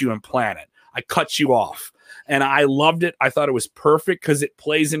just catch you and plant it. I cut you off. And I loved it. I thought it was perfect because it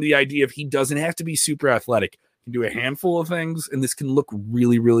plays into the idea of he doesn't have to be super athletic. He can do a handful of things, and this can look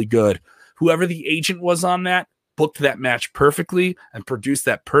really, really good. Whoever the agent was on that booked that match perfectly and produced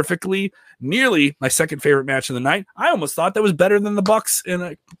that perfectly. Nearly my second favorite match of the night. I almost thought that was better than the Bucks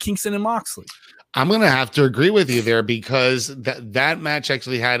and Kingston and Moxley. I'm going to have to agree with you there because that match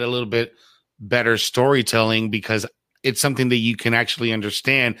actually had a little bit better storytelling because it's something that you can actually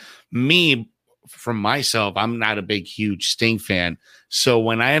understand. Me, from myself, I'm not a big, huge Sting fan. So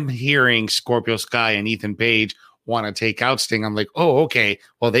when I am hearing Scorpio Sky and Ethan Page want to take out Sting, I'm like, oh, okay.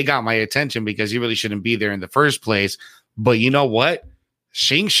 Well, they got my attention because he really shouldn't be there in the first place. But you know what?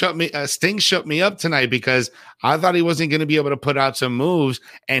 Sting shut me up tonight because I thought he wasn't going to be able to put out some moves,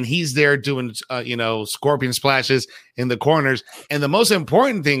 and he's there doing, scorpion splashes in the corners. And the most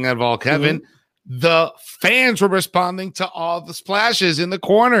important thing of all, Kevin, the fans were responding to all the splashes in the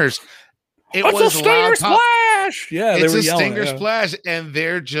corners. It was a Stinger splash. Yeah, it's a Stinger splash, and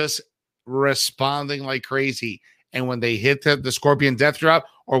they're just responding like crazy. And when they hit the Scorpion Death Drop,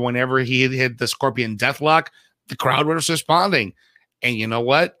 or whenever he hit the Scorpion Deathlock, the crowd was responding. And you know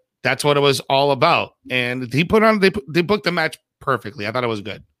what? That's what it was all about. And they booked the match perfectly. I thought it was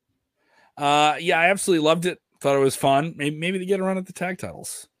good. Yeah, I absolutely loved it. Thought it was fun. Maybe they get a run at the tag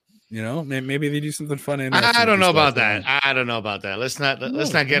titles. You know, maybe they do something fun. I don't know about that. I don't know about that. Let's not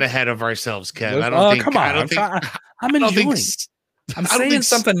get ahead of ourselves, Kev. I'm enjoying. I'm saying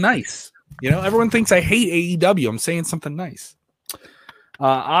something nice. You know, everyone thinks I hate AEW. I'm saying something nice.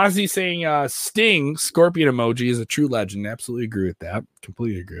 Ozzy saying Sting Scorpion emoji is a true legend. Absolutely agree with that.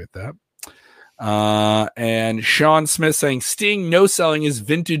 Completely agree with that. And Sean Smith saying Sting no selling is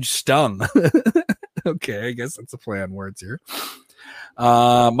vintage stung. Okay, I guess that's a play on words here.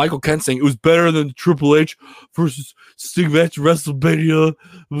 Michael Kent saying it was better than Triple H versus Sting match WrestleMania.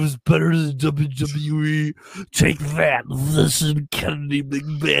 It was better than WWE. Take that. Listen, Kennedy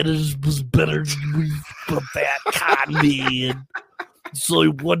McManus was better than me. Put that Khan in. It's only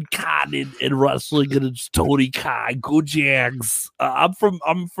one Khan in wrestling, and it's Tony Khan. Go Jags. I'm from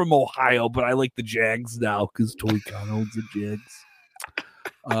Ohio, but I like the Jags now because Tony Khan owns the Jags.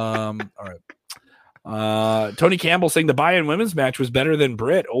 All right. Tony Campbell saying the buy-in women's match was better than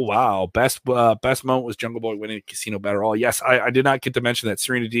Britt. Oh wow, best moment was Jungle Boy winning Casino Battle Royal. Yes, I did not get to mention that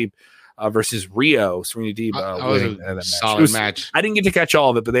Serena Deeb versus Rio. Serena Deeb winning that match. Solid match. I didn't get to catch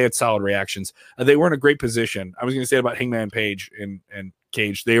all of it, but they had solid reactions. They were in a great position. I was going to say about Hangman Page and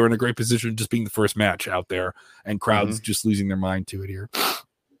Cage. They were in a great position, just being the first match out there, and crowds just losing their mind to it here.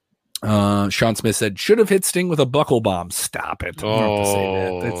 Sean Smith said, should have hit Sting with a buckle bomb. Stop it. I don't have to say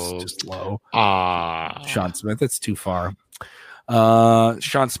that. That's just low. Sean Smith, that's too far.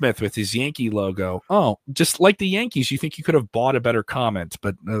 Sean Smith with his Yankee logo. Oh, just like the Yankees, you think you could have bought a better comment,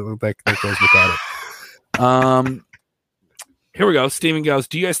 but that goes without it. Here we go. Steven goes,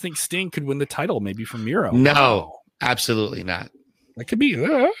 do you guys think Sting could win the title maybe from Miro? No, absolutely not. That could be.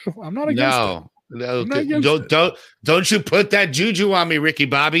 I'm not against it. No, don't you put that juju on me, Ricky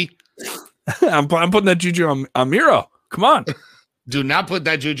Bobby. I'm putting that juju on Miro. Come on. Do not put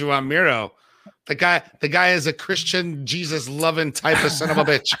that juju on Miro. The guy is a Christian, Jesus loving type of son of a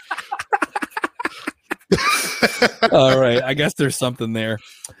bitch. All right. I guess there's something there.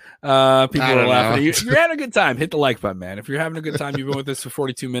 People are laughing. You're having a good time. Hit the like button, man. If you're having a good time, you've been with us for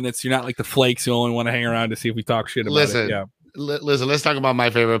 42 minutes. You're not like the flakes. You only want to hang around to see if we talk shit about it. Yeah. Listen, let's talk about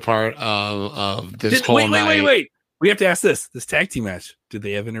my favorite part of this whole night. Wait. We have to ask this tag team match. Did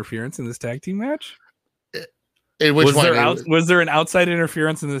they have interference in this tag team match? Was there an outside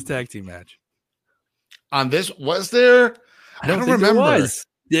interference in this tag team match? On this, was there? I don't remember. There was.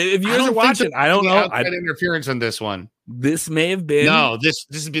 If you guys are watching, I don't know. Outside interference on this one. This may have been. No, this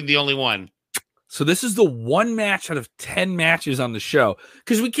has been the only one. So this is the one match out of 10 matches on the show,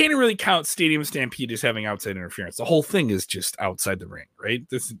 because we can't really count Stadium Stampede as having outside interference. The whole thing is just outside the ring, right?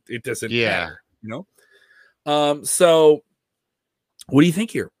 It doesn't matter, you know? So what do you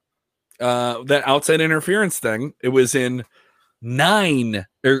think here? That outside interference thing, it was in 8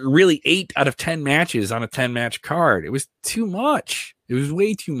 out of 10 matches on a 10-match card. It was too much. It was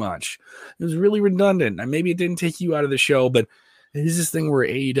way too much. It was really redundant. And maybe it didn't take you out of the show, but it is this thing where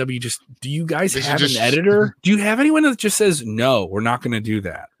AEW just, do you guys have an editor? Do you have anyone that just says, no, we're not going to do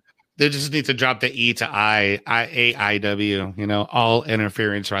that? They just need to drop the E to AIW, all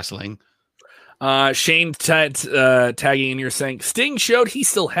interference wrestling. Shane tagging in here saying Sting showed he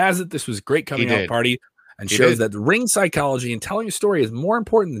still has it. This was a great coming out party and shows that ring psychology and telling a story is more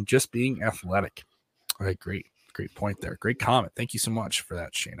important than just being athletic. All right, great point there. Great comment. Thank you so much for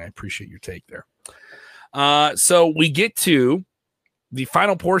that, Shane. I appreciate your take there. So we get to the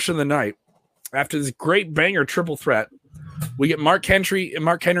final portion of the night. After this great banger triple threat, we get Mark Henry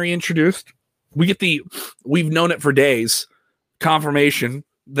introduced. We get we've known it for days, confirmation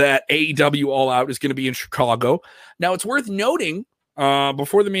that AEW All Out is going to be in Chicago. Now, it's worth noting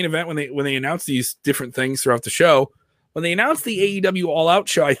before the main event, when they announce these different things throughout the show, when they announced the AEW All Out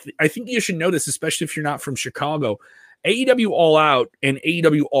show, I think you should know this, especially if you're not from Chicago. AEW All Out and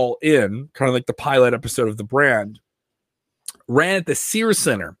AEW All In, kind of like the pilot episode of the brand, ran at the Sears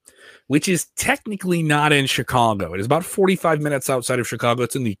Center, which is technically not in Chicago. It is about 45 minutes outside of Chicago.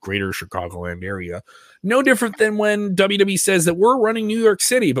 It's in the greater Chicagoland area. No different than when WWE says that we're running New York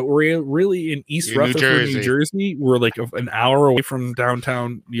City, but we're really in East Rutherford, New Jersey. We're like an hour away from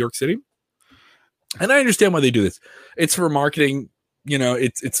downtown New York City. And I understand why they do this. It's for marketing.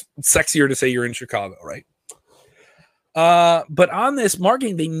 It's sexier to say you're in Chicago, right? But on this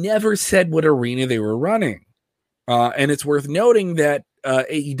marketing, they never said what arena they were running. And it's worth noting that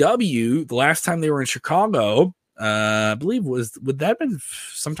AEW, the last time they were in Chicago, I believe would that have been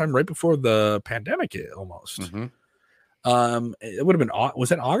sometime right before the pandemic almost. Mm-hmm. It would have been, was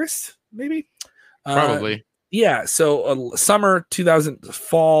that August maybe? Probably. Yeah. So summer 2000,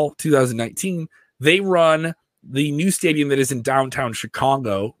 fall 2019, they run the new stadium that is in downtown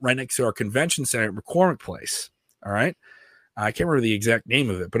Chicago, right next to our convention center at McCormick Place. All right. I can't remember the exact name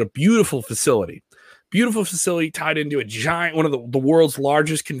of it, but a beautiful facility. Beautiful facility tied into a giant, one of the world's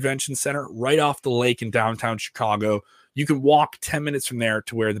largest convention center right off the lake in downtown Chicago. You can walk 10 minutes from there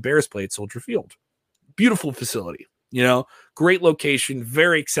to where the Bears play at Soldier Field. Beautiful facility, great location,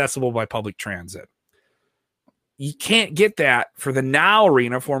 very accessible by public transit. You can't get that for the Now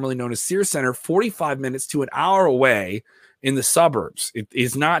Arena, formerly known as Sears Center, 45 minutes to an hour away in the suburbs. It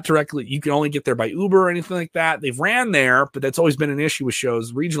is not directly, you can only get there by Uber or anything like that. They've ran there, but that's always been an issue with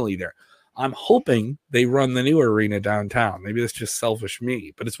shows regionally there. I'm hoping they run the new arena downtown. Maybe that's just selfish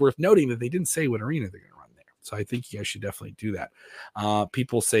me, but it's worth noting that they didn't say what arena they're going to run there. So I think you guys should definitely do that.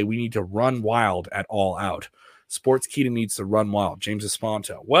 People say we need to run wild at All Out. Sportskeeda needs to run wild. James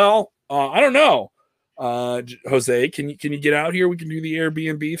Esponto. Well, I don't know. Jose, can you get out here? We can do the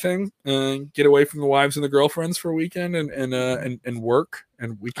Airbnb thing and get away from the wives and the girlfriends for a weekend and work.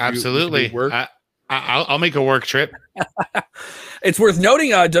 And we can absolutely work. I'll make a work trip. It's worth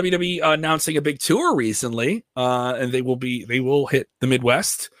noting WWE announcing a big tour recently, and they will hit the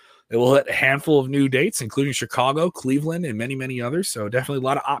Midwest. They will hit a handful of new dates, including Chicago, Cleveland, and many, many others. So definitely a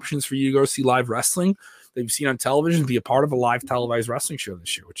lot of options for you to go see live wrestling that you've seen on television, be a part of a live televised wrestling show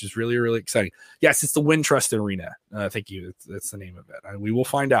this year, which is really, really exciting. Yes, it's the Wintrust Arena. Thank you. That's the name of it. We will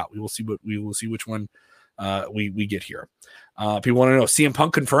find out. We will see which one we get here. People want to know, CM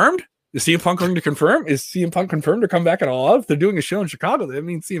Punk confirmed? Is CM Punk going to confirm? Is CM Punk confirmed to come back at all? If they're doing a show in Chicago, that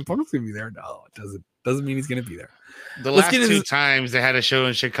means CM Punk's going to be there. No, it doesn't. Doesn't mean he's going to be there. The last two times they had a show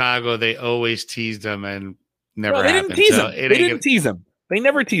in Chicago, they always teased him and never happened. They didn't tease him. They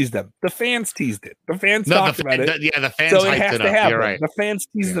never teased him. The fans teased it. The fans talked about it. The fans so it has to happen. You're right. The fans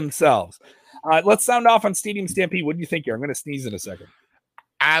tease themselves. Let's sound off on Stadium Stampede. What do you think here? I'm going to sneeze in a second.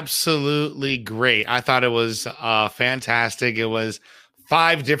 Absolutely great. I thought it was fantastic. It was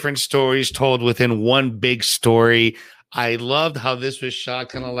 5 different stories told within one big story. I loved how this was shot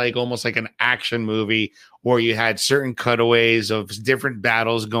kind of like almost like an action movie where you had certain cutaways of different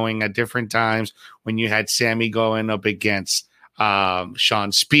battles going at different times when you had Sammy going up against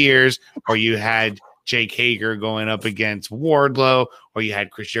Sean Spears, or you had Jake Hager going up against Wardlow, or you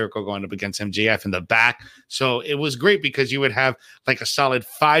had Chris Jericho going up against MJF in the back. So it was great because you would have like a solid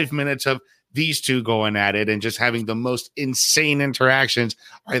 5 minutes of these two going at it and just having the most insane interactions,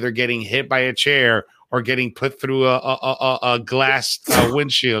 either getting hit by a chair or getting put through a glass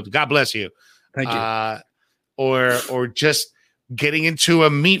windshield. God bless you. Thank you. Or just getting into a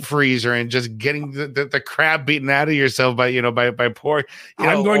meat freezer and just getting the crap beaten out of yourself by poor.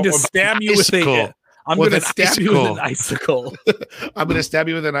 I'm going to stab you with an icicle. I'm going to stab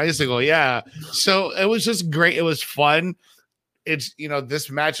you with an icicle. Yeah. So it was just great. It was fun. It's, this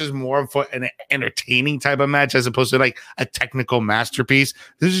match is more of an entertaining type of match as opposed to like a technical masterpiece.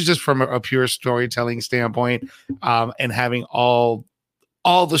 This is just from a pure storytelling standpoint, and having all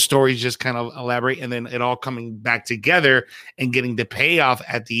the stories just kind of elaborate and then it all coming back together and getting the payoff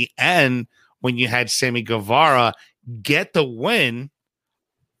at the end when you had Sammy Guevara get the win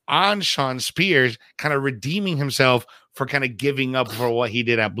on Sean Spears, kind of redeeming himself for kind of giving up for what he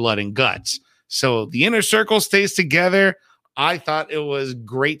did at Blood and Guts. So the inner circle stays together. I thought it was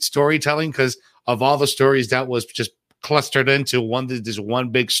great storytelling because of all the stories that was just clustered into this one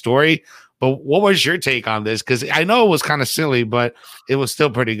big story. But what was your take on this? Because I know it was kind of silly, but it was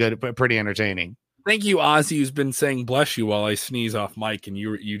still pretty good, pretty entertaining. Thank you, Ozzy, who's been saying bless you while I sneeze off mic and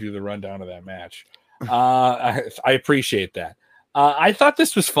you do the rundown of that match. I appreciate that. I thought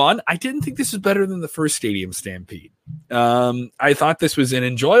this was fun. I didn't think this was better than the first Stadium Stampede. I thought this was an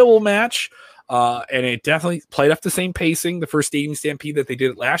enjoyable match, and it definitely played up the same pacing. The first Stadium Stampede that they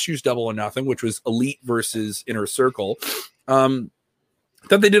did at last year's Double or Nothing, which was Elite versus Inner Circle.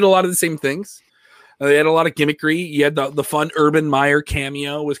 Thought they did a lot of the same things. They had a lot of gimmickry. You had the fun Urban Meyer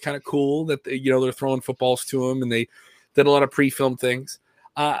cameo was kind of cool that they're throwing footballs to him, and they did a lot of pre-filmed things.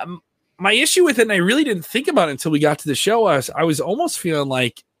 My issue with it, and I really didn't think about it until we got to the show, I was almost feeling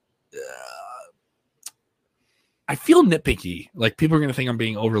like I feel nitpicky. Like people are going to think I'm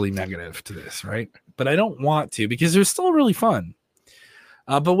being overly negative to this, right? But I don't want to because it was still really fun.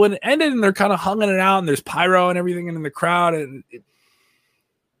 But when it ended and they're kind of hunging it out and there's pyro and everything in the crowd, and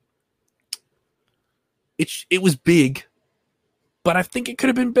it was big, but I think it could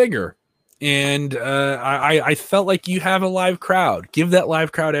have been bigger. And I felt like you have a live crowd. Give that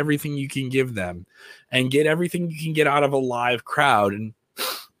live crowd everything you can give them and get everything you can get out of a live crowd. And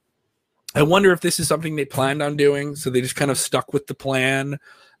I wonder if this is something they planned on doing. So they just kind of stuck with the plan.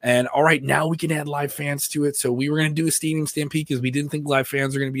 And all right, now we can add live fans to it. So we were going to do a Stadium Stampede because we didn't think live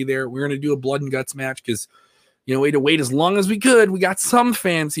fans are going to be there. We were going to do a Blood and Guts match because we had to wait as long as we could. We got some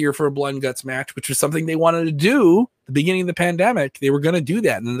fans here for a Blood and Guts match, which was something they wanted to do at the beginning of the pandemic. They were going to do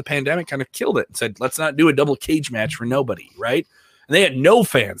that. And then the pandemic kind of killed it and said, let's not do a double cage match for nobody. Right. And they had no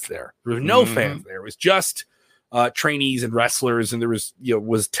fans there. There was no fans there. It was just trainees and wrestlers. And there was,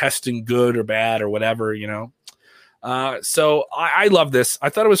 was testing good or bad or whatever, So I love this. I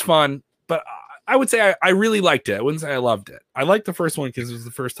thought it was fun, but I would say I really liked it. I wouldn't say I loved it. I liked the first one because it was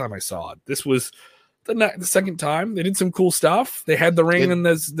the first time I saw it. This was the second time. They did some cool stuff. They had the ring and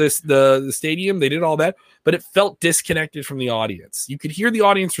the stadium. They did all that, but it felt disconnected from the audience. You could hear the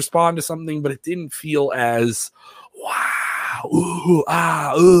audience respond to something, but it didn't feel as wow, ooh,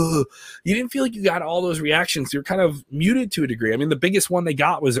 ah, ooh. You didn't feel like you got all those reactions. You're kind of muted to a degree. I mean, the biggest one they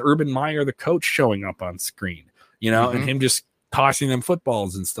got was Urban Meyer, the coach, showing up on screen, and him just tossing them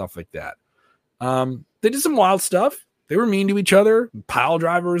footballs and stuff like that. They did some wild stuff. They were mean to each other, pile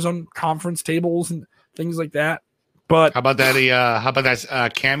drivers on conference tables and things like that. But how about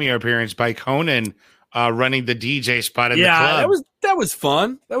that cameo appearance by Conan running the DJ spot in the club? that was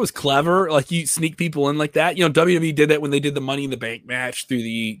fun. That was clever. Like you sneak people in like that. WWE did that when they did the Money in the Bank match through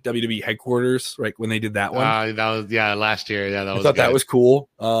the WWE headquarters, right? When they did that one. That was last year. Yeah, I thought that was cool.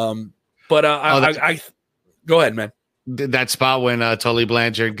 I go ahead, man. That spot when Tully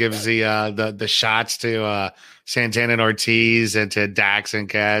Blanchard gives the shots to Santana and Ortiz and to Dax and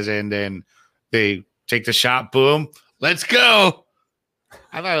Kaz, and then they take the shot. Boom, let's go.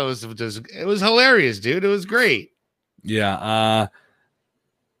 I thought it was hilarious, dude. It was great. Yeah.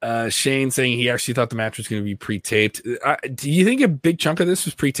 Shane saying he actually thought the match was going to be pre-taped. Do you think a big chunk of this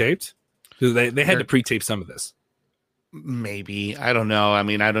was pre-taped? Because they had to pre-tape some of this. Maybe, I don't know. I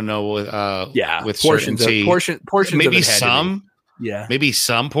mean, I don't know with portions certainty. Portions maybe some. Yeah, maybe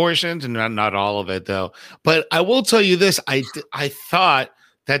some portions, and not all of it though. But I will tell you this: I thought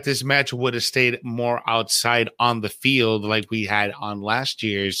that this match would have stayed more outside on the field, like we had on last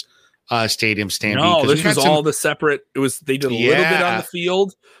year's Stadium Stampede. No, this was all the separate. It was they did a little bit on the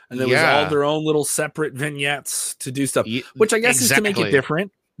field, and there was all their own little separate vignettes to do stuff, which I guess is to make it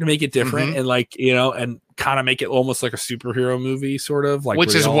different. And and kind of make it almost like a superhero movie, sort of like,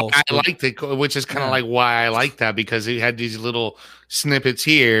 which is why I liked it. Which is kind of like why I like that, because it had these little snippets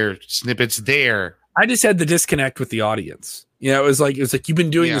here, snippets there. I just had the disconnect with the audience. It was like you've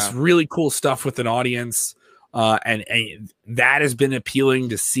been doing this really cool stuff with an audience, and that has been appealing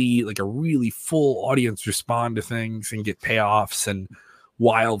to see, like a really full audience respond to things and get payoffs and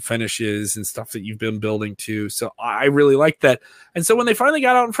wild finishes and stuff that you've been building to. So I really like that. And so when they finally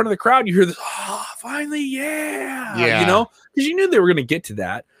got out in front of the crowd, you hear this, finally, because you knew they were going to get to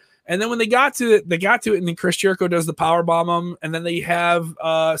that. And then when they got to it, and then Chris Jericho does the power bomb them, and then they have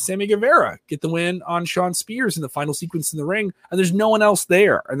Sammy Guevara get the win on Sean Spears in the final sequence in the ring, and there's no one else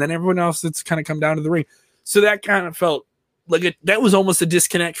there, and then everyone else that's kind of come down to the ring. So that kind of felt like that was almost a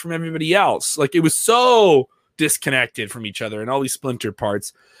disconnect from everybody else. Like it was so disconnected from each other and all these splinter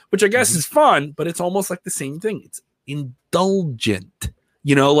parts, which I guess is fun, but it's almost like the same thing. It's indulgent,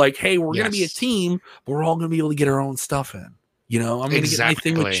 like, hey, we're going to be a team, but we're all going to be able to get our own stuff in, You know, I'm going to get my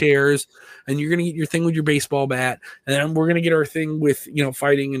thing with chairs, and you're going to get your thing with your baseball bat, and then we're going to get our thing with, you know,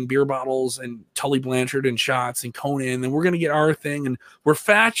 fighting and beer bottles and Tully Blanchard and shots and Conan, and then we're going to get our thing, and we're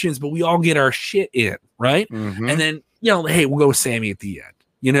factions, but we all get our shit in, right? Mm-hmm. And then, you know, hey, we'll go with Sammy at the end,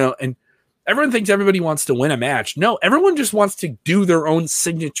 you know, and everyone thinks everybody wants to win a match. No, everyone just wants to do their own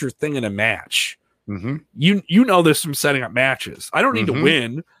signature thing in a match. Mm-hmm. You know this from setting up matches. I don't need to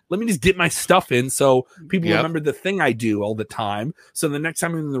win. Let me just get my stuff in so people remember the thing I do all the time. So the next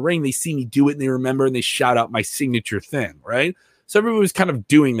time I'm in the ring, they see me do it and they remember and they shout out my signature thing, right? So everybody was kind of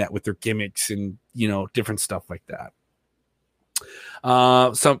doing that with their gimmicks and, you know, different stuff like that.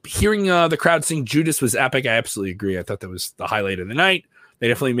 So hearing the crowd sing Judas was epic. I absolutely agree. I thought that was the highlight of the night. They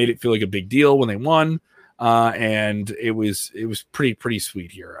definitely made it feel like a big deal when they won. And it was pretty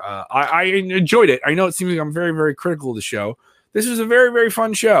sweet here. I enjoyed it. I know it seems like I'm very, very critical of the show. This was a very, very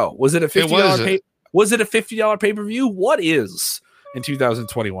fun show. Was it a $50 was it a $50 pay-per-view? What is in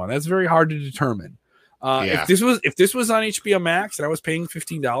 2021? That's very hard to determine. If this was on HBO Max and I was paying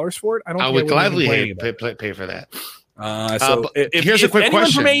 $15 for it, I would gladly pay for that. So here's a quick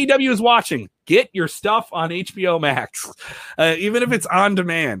question. Anyone from AEW is watching, get your stuff on HBO Max, even if it's on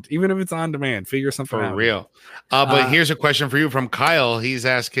demand. Figure something out. For real. But here's a question for you from Kyle. He's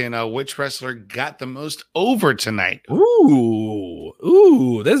asking, which wrestler got the most over tonight?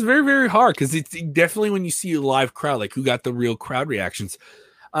 Ooh, that's very, very hard because it's definitely when you see a live crowd, like who got the real crowd reactions.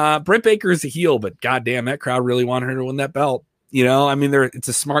 Britt Baker is a heel, but goddamn, that crowd really wanted her to win that belt. You know, I mean, it's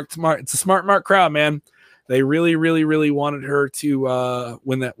a smart crowd, man. They really, really, really wanted her to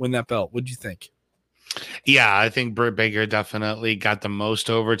win that belt. What'd you think? Yeah, I think Britt Baker definitely got the most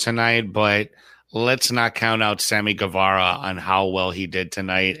over tonight, but let's not count out Sammy Guevara on how well he did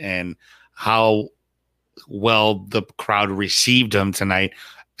tonight and how well the crowd received him tonight,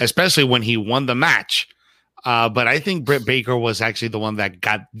 especially when he won the match. But I think Britt Baker was actually the one that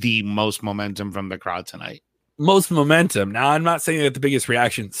got the most momentum from the crowd tonight. Most momentum. Now, I'm not saying that the biggest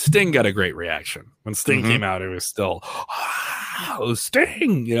reaction. Sting got a great reaction. When Sting came out, it was still,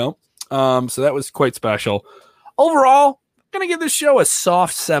 Sting, you know? So that was quite special. Overall, I'm going to give this show a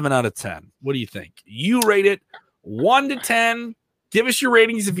soft 7 out of 10. What do you think? You rate it 1 to 10. Give us your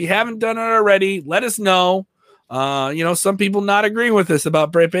ratings if you haven't done it already. Let us know. You know, some people not agreeing with us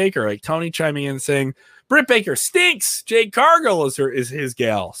about Britt Baker, like Tony chiming in saying, Britt Baker stinks. Jade Cargill is his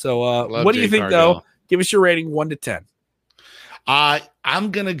gal. So what do you think, though? Give us your rating 1 to 10.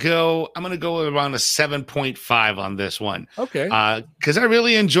 I'm gonna go around a 7.5 on this one. Okay. Because I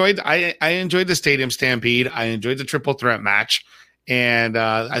really enjoyed I enjoyed the Stadium Stampede. I enjoyed the triple threat match, and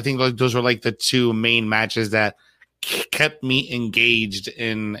I think those were like the two main matches that kept me engaged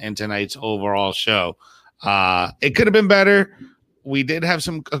in tonight's overall show. It could have been better. We did have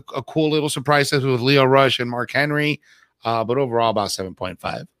some a cool little surprises with Leo Rush and Mark Henry, but overall about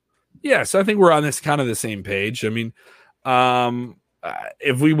 7.5. Yeah, so I think we're on this kind of the same page. I mean,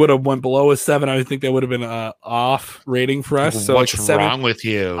 if we would have went below a 7, I would think that would have been an off rating for us. So what's wrong with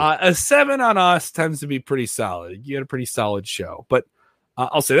you? A 7 on us tends to be pretty solid. You had a pretty solid show. But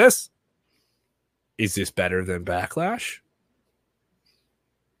I'll say this. Is this better than Backlash?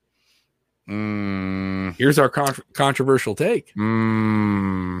 Here's our controversial take.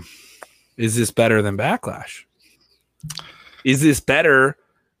 Is this better than Backlash? Is this better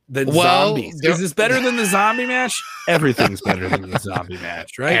than zombies? Is this better than the zombie match? Everything's better than the zombie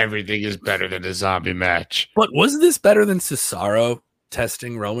match, right? Everything is better than the zombie match. But was this better than Cesaro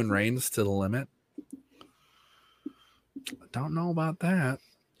testing Roman Reigns to the limit? I don't know about that.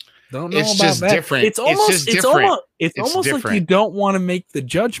 It's just different. It's almost like you don't want to make the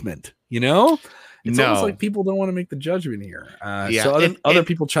judgment, you know? It's almost like people don't want to make the judgment here. So other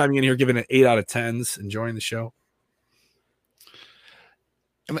people chiming in here, giving it 8 out of 10s, enjoying the show.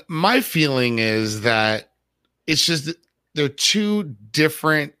 My feeling is that it's just that they're two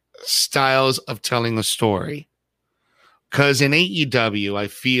different styles of telling a story. Because in AEW, I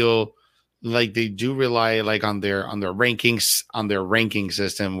feel like they do rely like on their rankings, on their ranking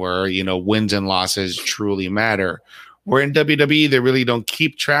system where, you know, wins and losses truly matter. Where in WWE, they really don't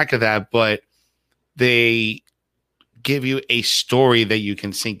keep track of that, but they give you a story that you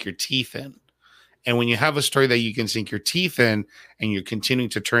can sink your teeth in. And when you have a story that you can sink your teeth in and you're continuing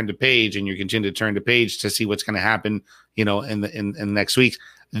to turn the page and you continue to turn the page to see what's going to happen, you know, in the next week,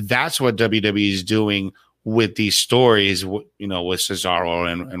 that's what WWE is doing with these stories, you know, with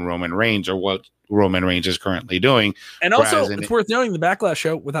Cesaro and Roman Reigns, or what Roman Reigns is currently doing. And also, it's worth noting the Backlash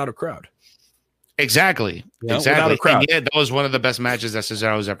show without a crowd. Exactly. Without a crowd. And yeah, that was one of the best matches that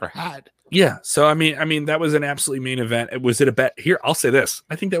Cesaro's ever had. Yeah. So, I mean, that was an absolutely main event. Was it a bet? Here, I'll say this.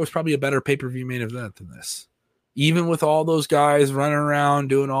 I think that was probably a better pay-per-view main event than this. even with all those guys running around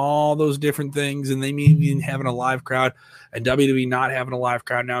doing all those different things, and they maybe even having a live crowd, and WWE not having a live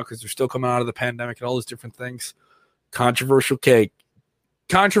crowd now because they're still coming out of the pandemic and all those different things. Controversial cake.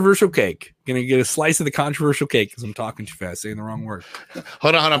 Gonna get a slice of the controversial cake because I'm talking too fast, saying the wrong word.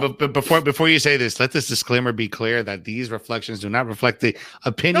 Hold on. But before you say this, let this disclaimer be clear that these reflections do not reflect the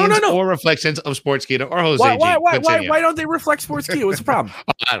opinions or reflections of Sportskeeda or Jose. Why don't they reflect Sportskeeda? What's the problem?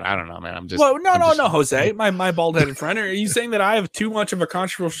 I don't know, man. I'm just no, Jose, my bald-headed friend. Are you saying that I have too much of a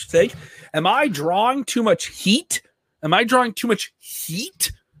controversial take? Am I drawing too much heat?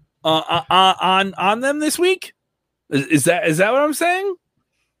 On them this week? Is that what I'm saying?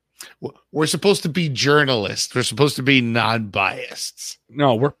 We're supposed to be journalists. We're supposed to be non-biased.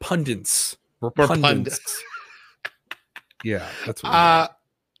 No, we're pundits. We're pundits. Yeah, that's what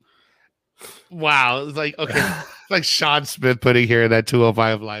wow. It's like, okay. Like Sean Smith putting here that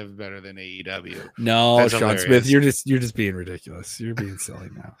 205 Live is better than AEW. No, that's Sean hilarious. Smith, you're just being ridiculous. You're being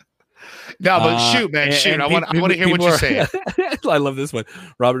silly now. No, but shoot, man, shoot. I want to hear what you're saying. I love this one.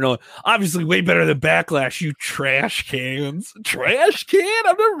 Robert Nolan, obviously way better than Backlash, you trash cans. Trash can?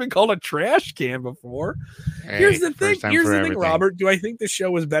 I've never been called a trash can before. Hey, here's the thing, Robert. Do I think the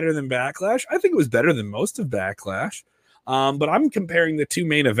show was better than Backlash? I think it was better than most of Backlash. But I'm comparing the two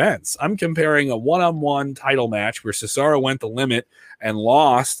main events. I'm comparing a one-on-one title match where Cesaro went the limit and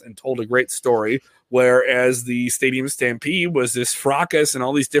lost and told a great story, whereas the Stadium Stampede was this fracas and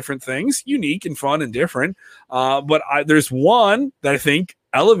all these different things, unique and fun and different. But there's one that I think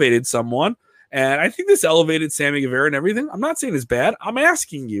elevated someone, and I think this elevated Sammy Guevara and everything. I'm not saying it's bad. I'm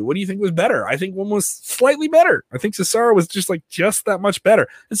asking you, what do you think was better? I think one was slightly better. I think Cesaro was just that much better.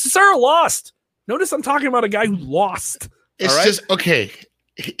 And Cesaro lost. Notice I'm talking about a guy who lost. It's just, okay.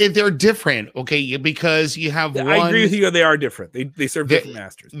 They're different, okay, because you have one. I agree with you. They are different. They serve different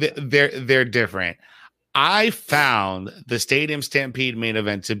masters. They're different. I found the Stadium Stampede main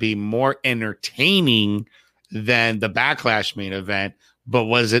event to be more entertaining than the Backlash main event, but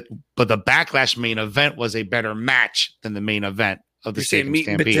the Backlash main event was a better match than the main event of the Stadium meat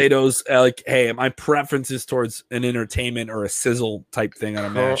Stampede. And potatoes, like, hey, my preference is towards an entertainment or a sizzle type thing on a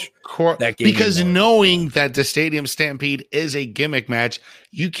match. Because knowing that the Stadium Stampede is a gimmick match,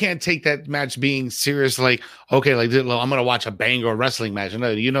 you can't take that match being serious. Like, okay, like I'm going to watch a banger wrestling match. No,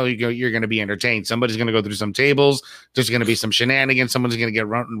 you're going to be entertained. Somebody's going to go through some tables. There's going to be some shenanigans. Someone's going to get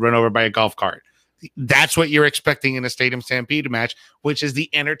run over by a golf cart. That's what you're expecting in a Stadium Stampede match, which is the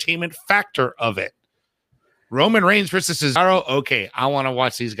entertainment factor of it. Roman Reigns versus Cesaro. Okay, I want to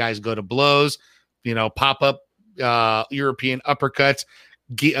watch these guys go to blows, pop up European uppercuts,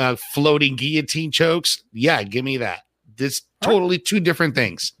 floating guillotine chokes. Yeah, give me that. This totally two different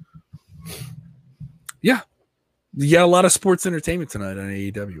things. Yeah. You got a lot of sports entertainment tonight on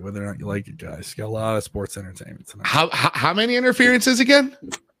AEW, whether or not you like it, guys. You got a lot of sports entertainment tonight. How many interferences again?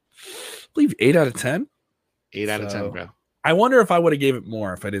 I believe 8 out of 10. 8 out of 10, bro. I wonder if I would have gave it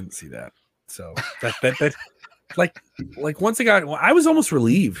more if I didn't see that. So that like once they got, I was almost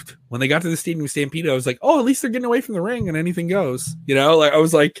relieved when they got to the Stadium Stampede. I was like, oh, at least they're getting away from the ring and anything goes. Like I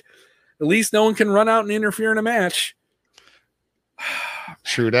was like, at least no one can run out and interfere in a match.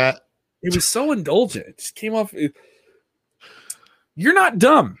 True that. It was so indulgent. It just came off. You're not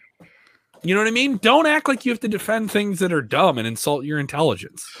dumb. You know what I mean? Don't act like you have to defend things that are dumb and insult your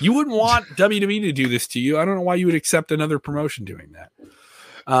intelligence. You wouldn't want WWE to do this to you. I don't know why you would accept another promotion doing that.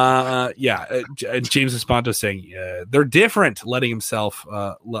 James Espanto saying they're different, lying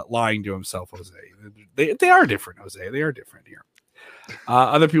to himself, Jose. They are different, Jose. They are different here.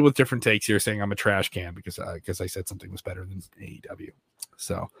 Other people with different takes here saying I'm a trash can because I said something was better than AEW.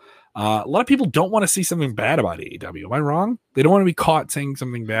 So a lot of people don't want to see something bad about AEW. Am I wrong? They don't want to be caught saying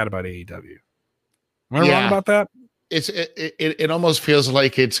something bad about AEW. Am I wrong about that? It almost feels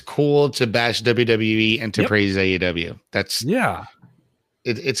like it's cool to bash WWE and to praise AEW. That's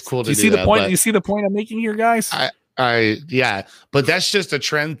It's cool to do the point. You see the point I'm making here, guys? But that's just a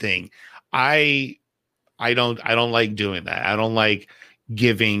trend thing. I don't like doing that. I don't like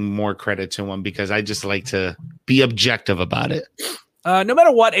giving more credit to them because I just like to be objective about it. No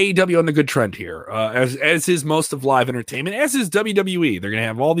matter what, AEW on the good trend here, as is most of live entertainment, as is WWE. They're going to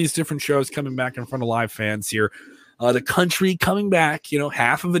have all these different shows coming back in front of live fans here. The country coming back,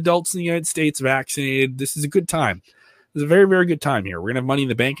 half of adults in the United States vaccinated. This is a good time. It's a very, very good time here. We're going to have Money in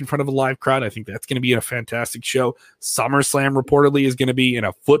the Bank in front of a live crowd. I think that's going to be a fantastic show. SummerSlam reportedly is going to be in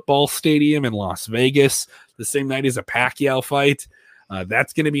a football stadium in Las Vegas the same night as a Pacquiao fight.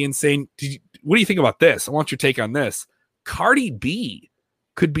 That's going to be insane. What do you think about this? I want your take on this. Cardi B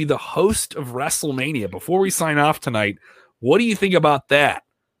could be the host of WrestleMania. Before we sign off tonight, what do you think about that?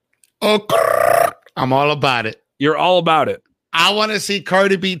 Oh, I'm all about it. You're all about it. I want to see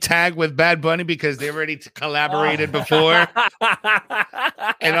Cardi B tag with Bad Bunny because they already collaborated before.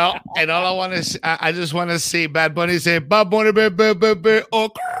 and all I want to, I just want to see Bad Bunny say Bad Bunny,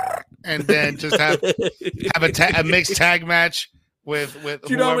 and then just have a mixed tag match with. Do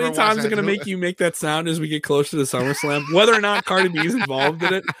you know how many times I'm going to make you make that sound as we get closer to SummerSlam? Whether or not Cardi B is involved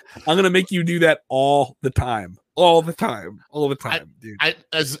in it, I'm going to make you do that all the time. All the time, dude.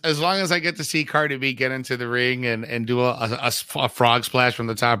 As long as I get to see Cardi B get into the ring and do a frog splash from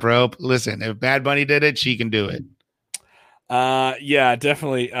the top rope. Listen, if Bad Bunny did it, she can do it. Yeah,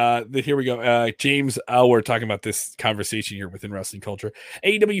 definitely. Here we go. James, we're talking about this conversation here within wrestling culture.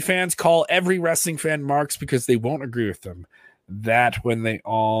 AEW fans call every wrestling fan marks because they won't agree with them. That when they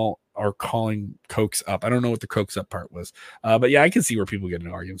all are calling Cokes up. I don't know what the Cokes up part was. But yeah, I can see where people get in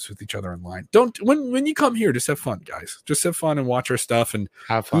arguments with each other online. When you come here, just have fun, guys. Just have fun and watch our stuff and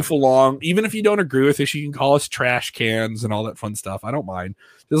goof along. Even if you don't agree with us, you can call us trash cans and all that fun stuff. I don't mind.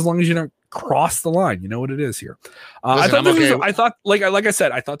 As long as you don't cross the line. You know what it is here. Listen, I thought like I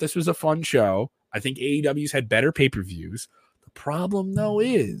said, I thought this was a fun show. I think AEW's had better pay-per-views. The problem though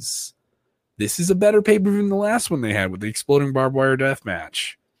is this is a better pay-per-view than the last one they had with the exploding barbed wire death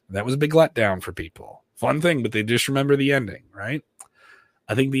match. That was a big letdown for people. Fun thing, but they just remember the ending, right?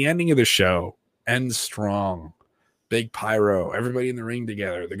 I think the ending of the show ends strong. Big pyro, everybody in the ring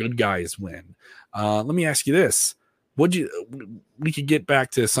together. The good guys win. Let me ask you this. We could get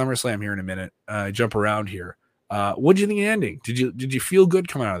back to SummerSlam here in a minute. Jump around here. What'd you think of the ending? Did you feel good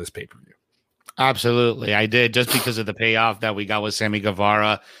coming out of this pay-per-view? Absolutely. I did, just because of the payoff that we got with Sammy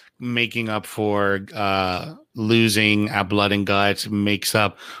Guevara, making up for losing at Blood and Guts, makes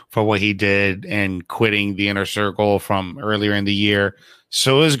up for what he did and quitting the Inner Circle from earlier in the year.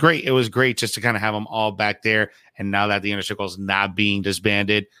 So it was great. It was great just to kind of have them all back there. And now that the Inner Circle is not being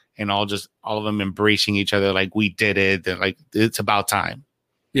disbanded and all of them embracing each other like we did it, like it's about time.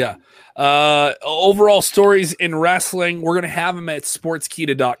 Yeah. Overall stories in wrestling, we're going to have them at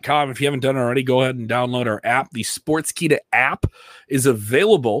sportskeeda.com. If you haven't done it already, go ahead and download our app. The Sportskeeda app is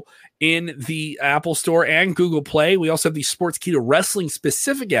available in the Apple Store and Google Play. We also have the Sportskeeda wrestling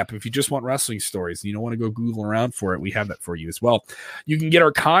specific app. If you just want wrestling stories and you don't want to go Google around for it, we have that for you as well. You can get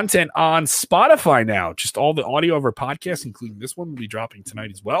our content on Spotify now. Just all the audio of our podcast, including this one, will be dropping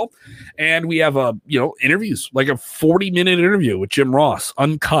tonight as well. And we have interviews, like a 40-minute interview with Jim Ross,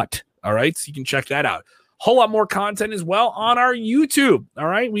 uncut. All right, so you can check that out. Whole lot more content as well on our YouTube. All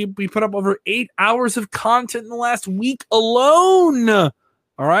right, we put up over 8 hours of content in the last week alone. All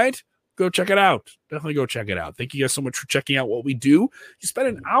right, go check it out. Definitely go check it out. Thank you guys so much for checking out what we do. You spend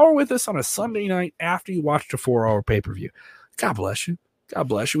an hour with us on a Sunday night after you watched a 4-hour pay-per-view. God bless you. God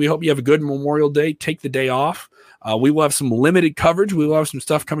bless you. We hope you have a good Memorial Day. Take the day off. We will have some limited coverage. We will have some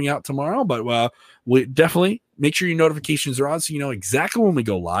stuff coming out tomorrow, but we definitely make sure your notifications are on so you know exactly when we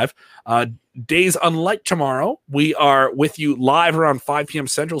go live. Days unlike tomorrow, we are with you live around 5 p.m.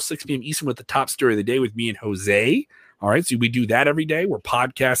 Central, 6 p.m. Eastern with the top story of the day with me and Jose. All right, so we do that every day. We're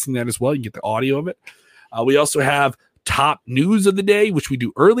podcasting that as well. You get the audio of it. We also have top news of the day, which we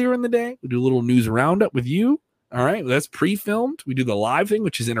do earlier in the day. We do a little news roundup with you. All right, that's pre-filmed. We do the live thing,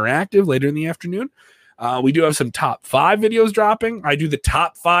 which is interactive later in the afternoon. We do have some top 5 videos dropping. I do the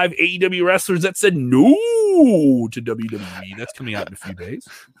top 5 AEW wrestlers that said no to WWE. That's coming out in a few days.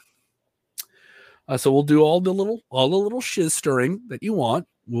 So we'll do all the little shiz stirring that you want.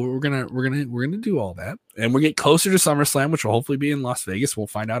 We're gonna do all that, and we'll get closer to SummerSlam, which will hopefully be in Las Vegas. We'll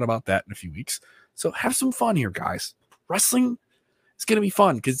find out about that in a few weeks. So have some fun here, guys. Wrestling is gonna be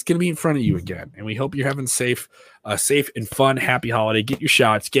fun because it's gonna be in front of you again, and we hope you're having safe and fun, happy holiday. Get your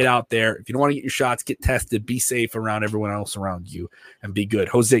shots. Get out there. If you don't want to get your shots, get tested. Be safe around everyone else around you, and be good.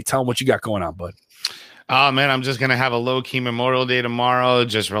 Jose, tell them what you got going on, bud. Oh, man, I'm just going to have a low-key Memorial Day tomorrow.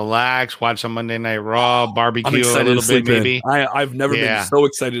 Just relax, watch some Monday Night Raw, barbecue a little bit maybe. I've never been so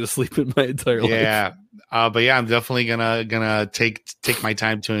excited to sleep in my entire life. Yeah, but yeah, I'm definitely gonna take my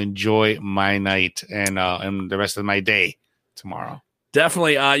time to enjoy my night and the rest of my day tomorrow.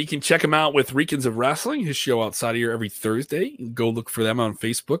 Definitely. You can check him out with Recons of Wrestling, his show outside of here every Thursday. You can go look for them on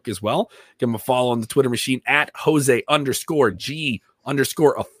Facebook as well. Give him a follow on the Twitter machine at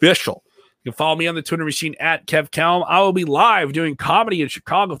Jose_G_official. You can follow me on the Twitter machine at Kev Callum. I will be live doing comedy in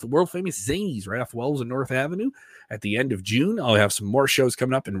Chicago with the world famous Zanies right off Wells and North Avenue at the end of June. I'll have some more shows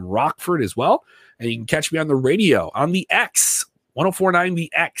coming up in Rockford as well. And you can catch me on the radio, on the X, 1049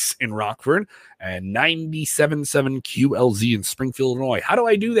 The X in Rockford, and 97.7 QLZ in Springfield, Illinois. How do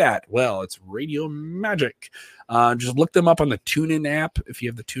I do that? Well, it's Radio Magic. Just look them up on the TuneIn app. If you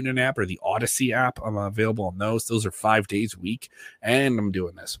have the TuneIn app or the Odyssey app, I'm available on those. Those are 5 days a week, and I'm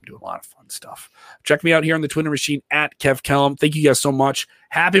doing this. I'm doing a lot of fun stuff. Check me out here on the Twitter machine at Kev Kellum. Thank you guys so much.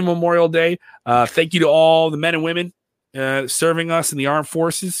 Happy Memorial Day. Thank you to all the men and women serving us in the armed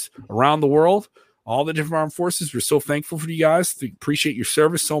forces around the world. All the different armed forces. We're so thankful for you guys. Appreciate your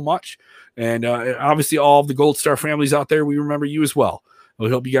service so much. And obviously all of the Gold Star families out there, we remember you as well. We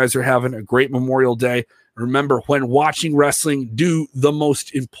hope you guys are having a great Memorial Day. Remember, when watching wrestling, do the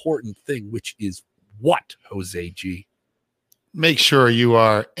most important thing, which is what, Jose G? Make sure you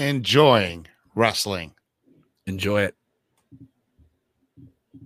are enjoying wrestling. Enjoy it.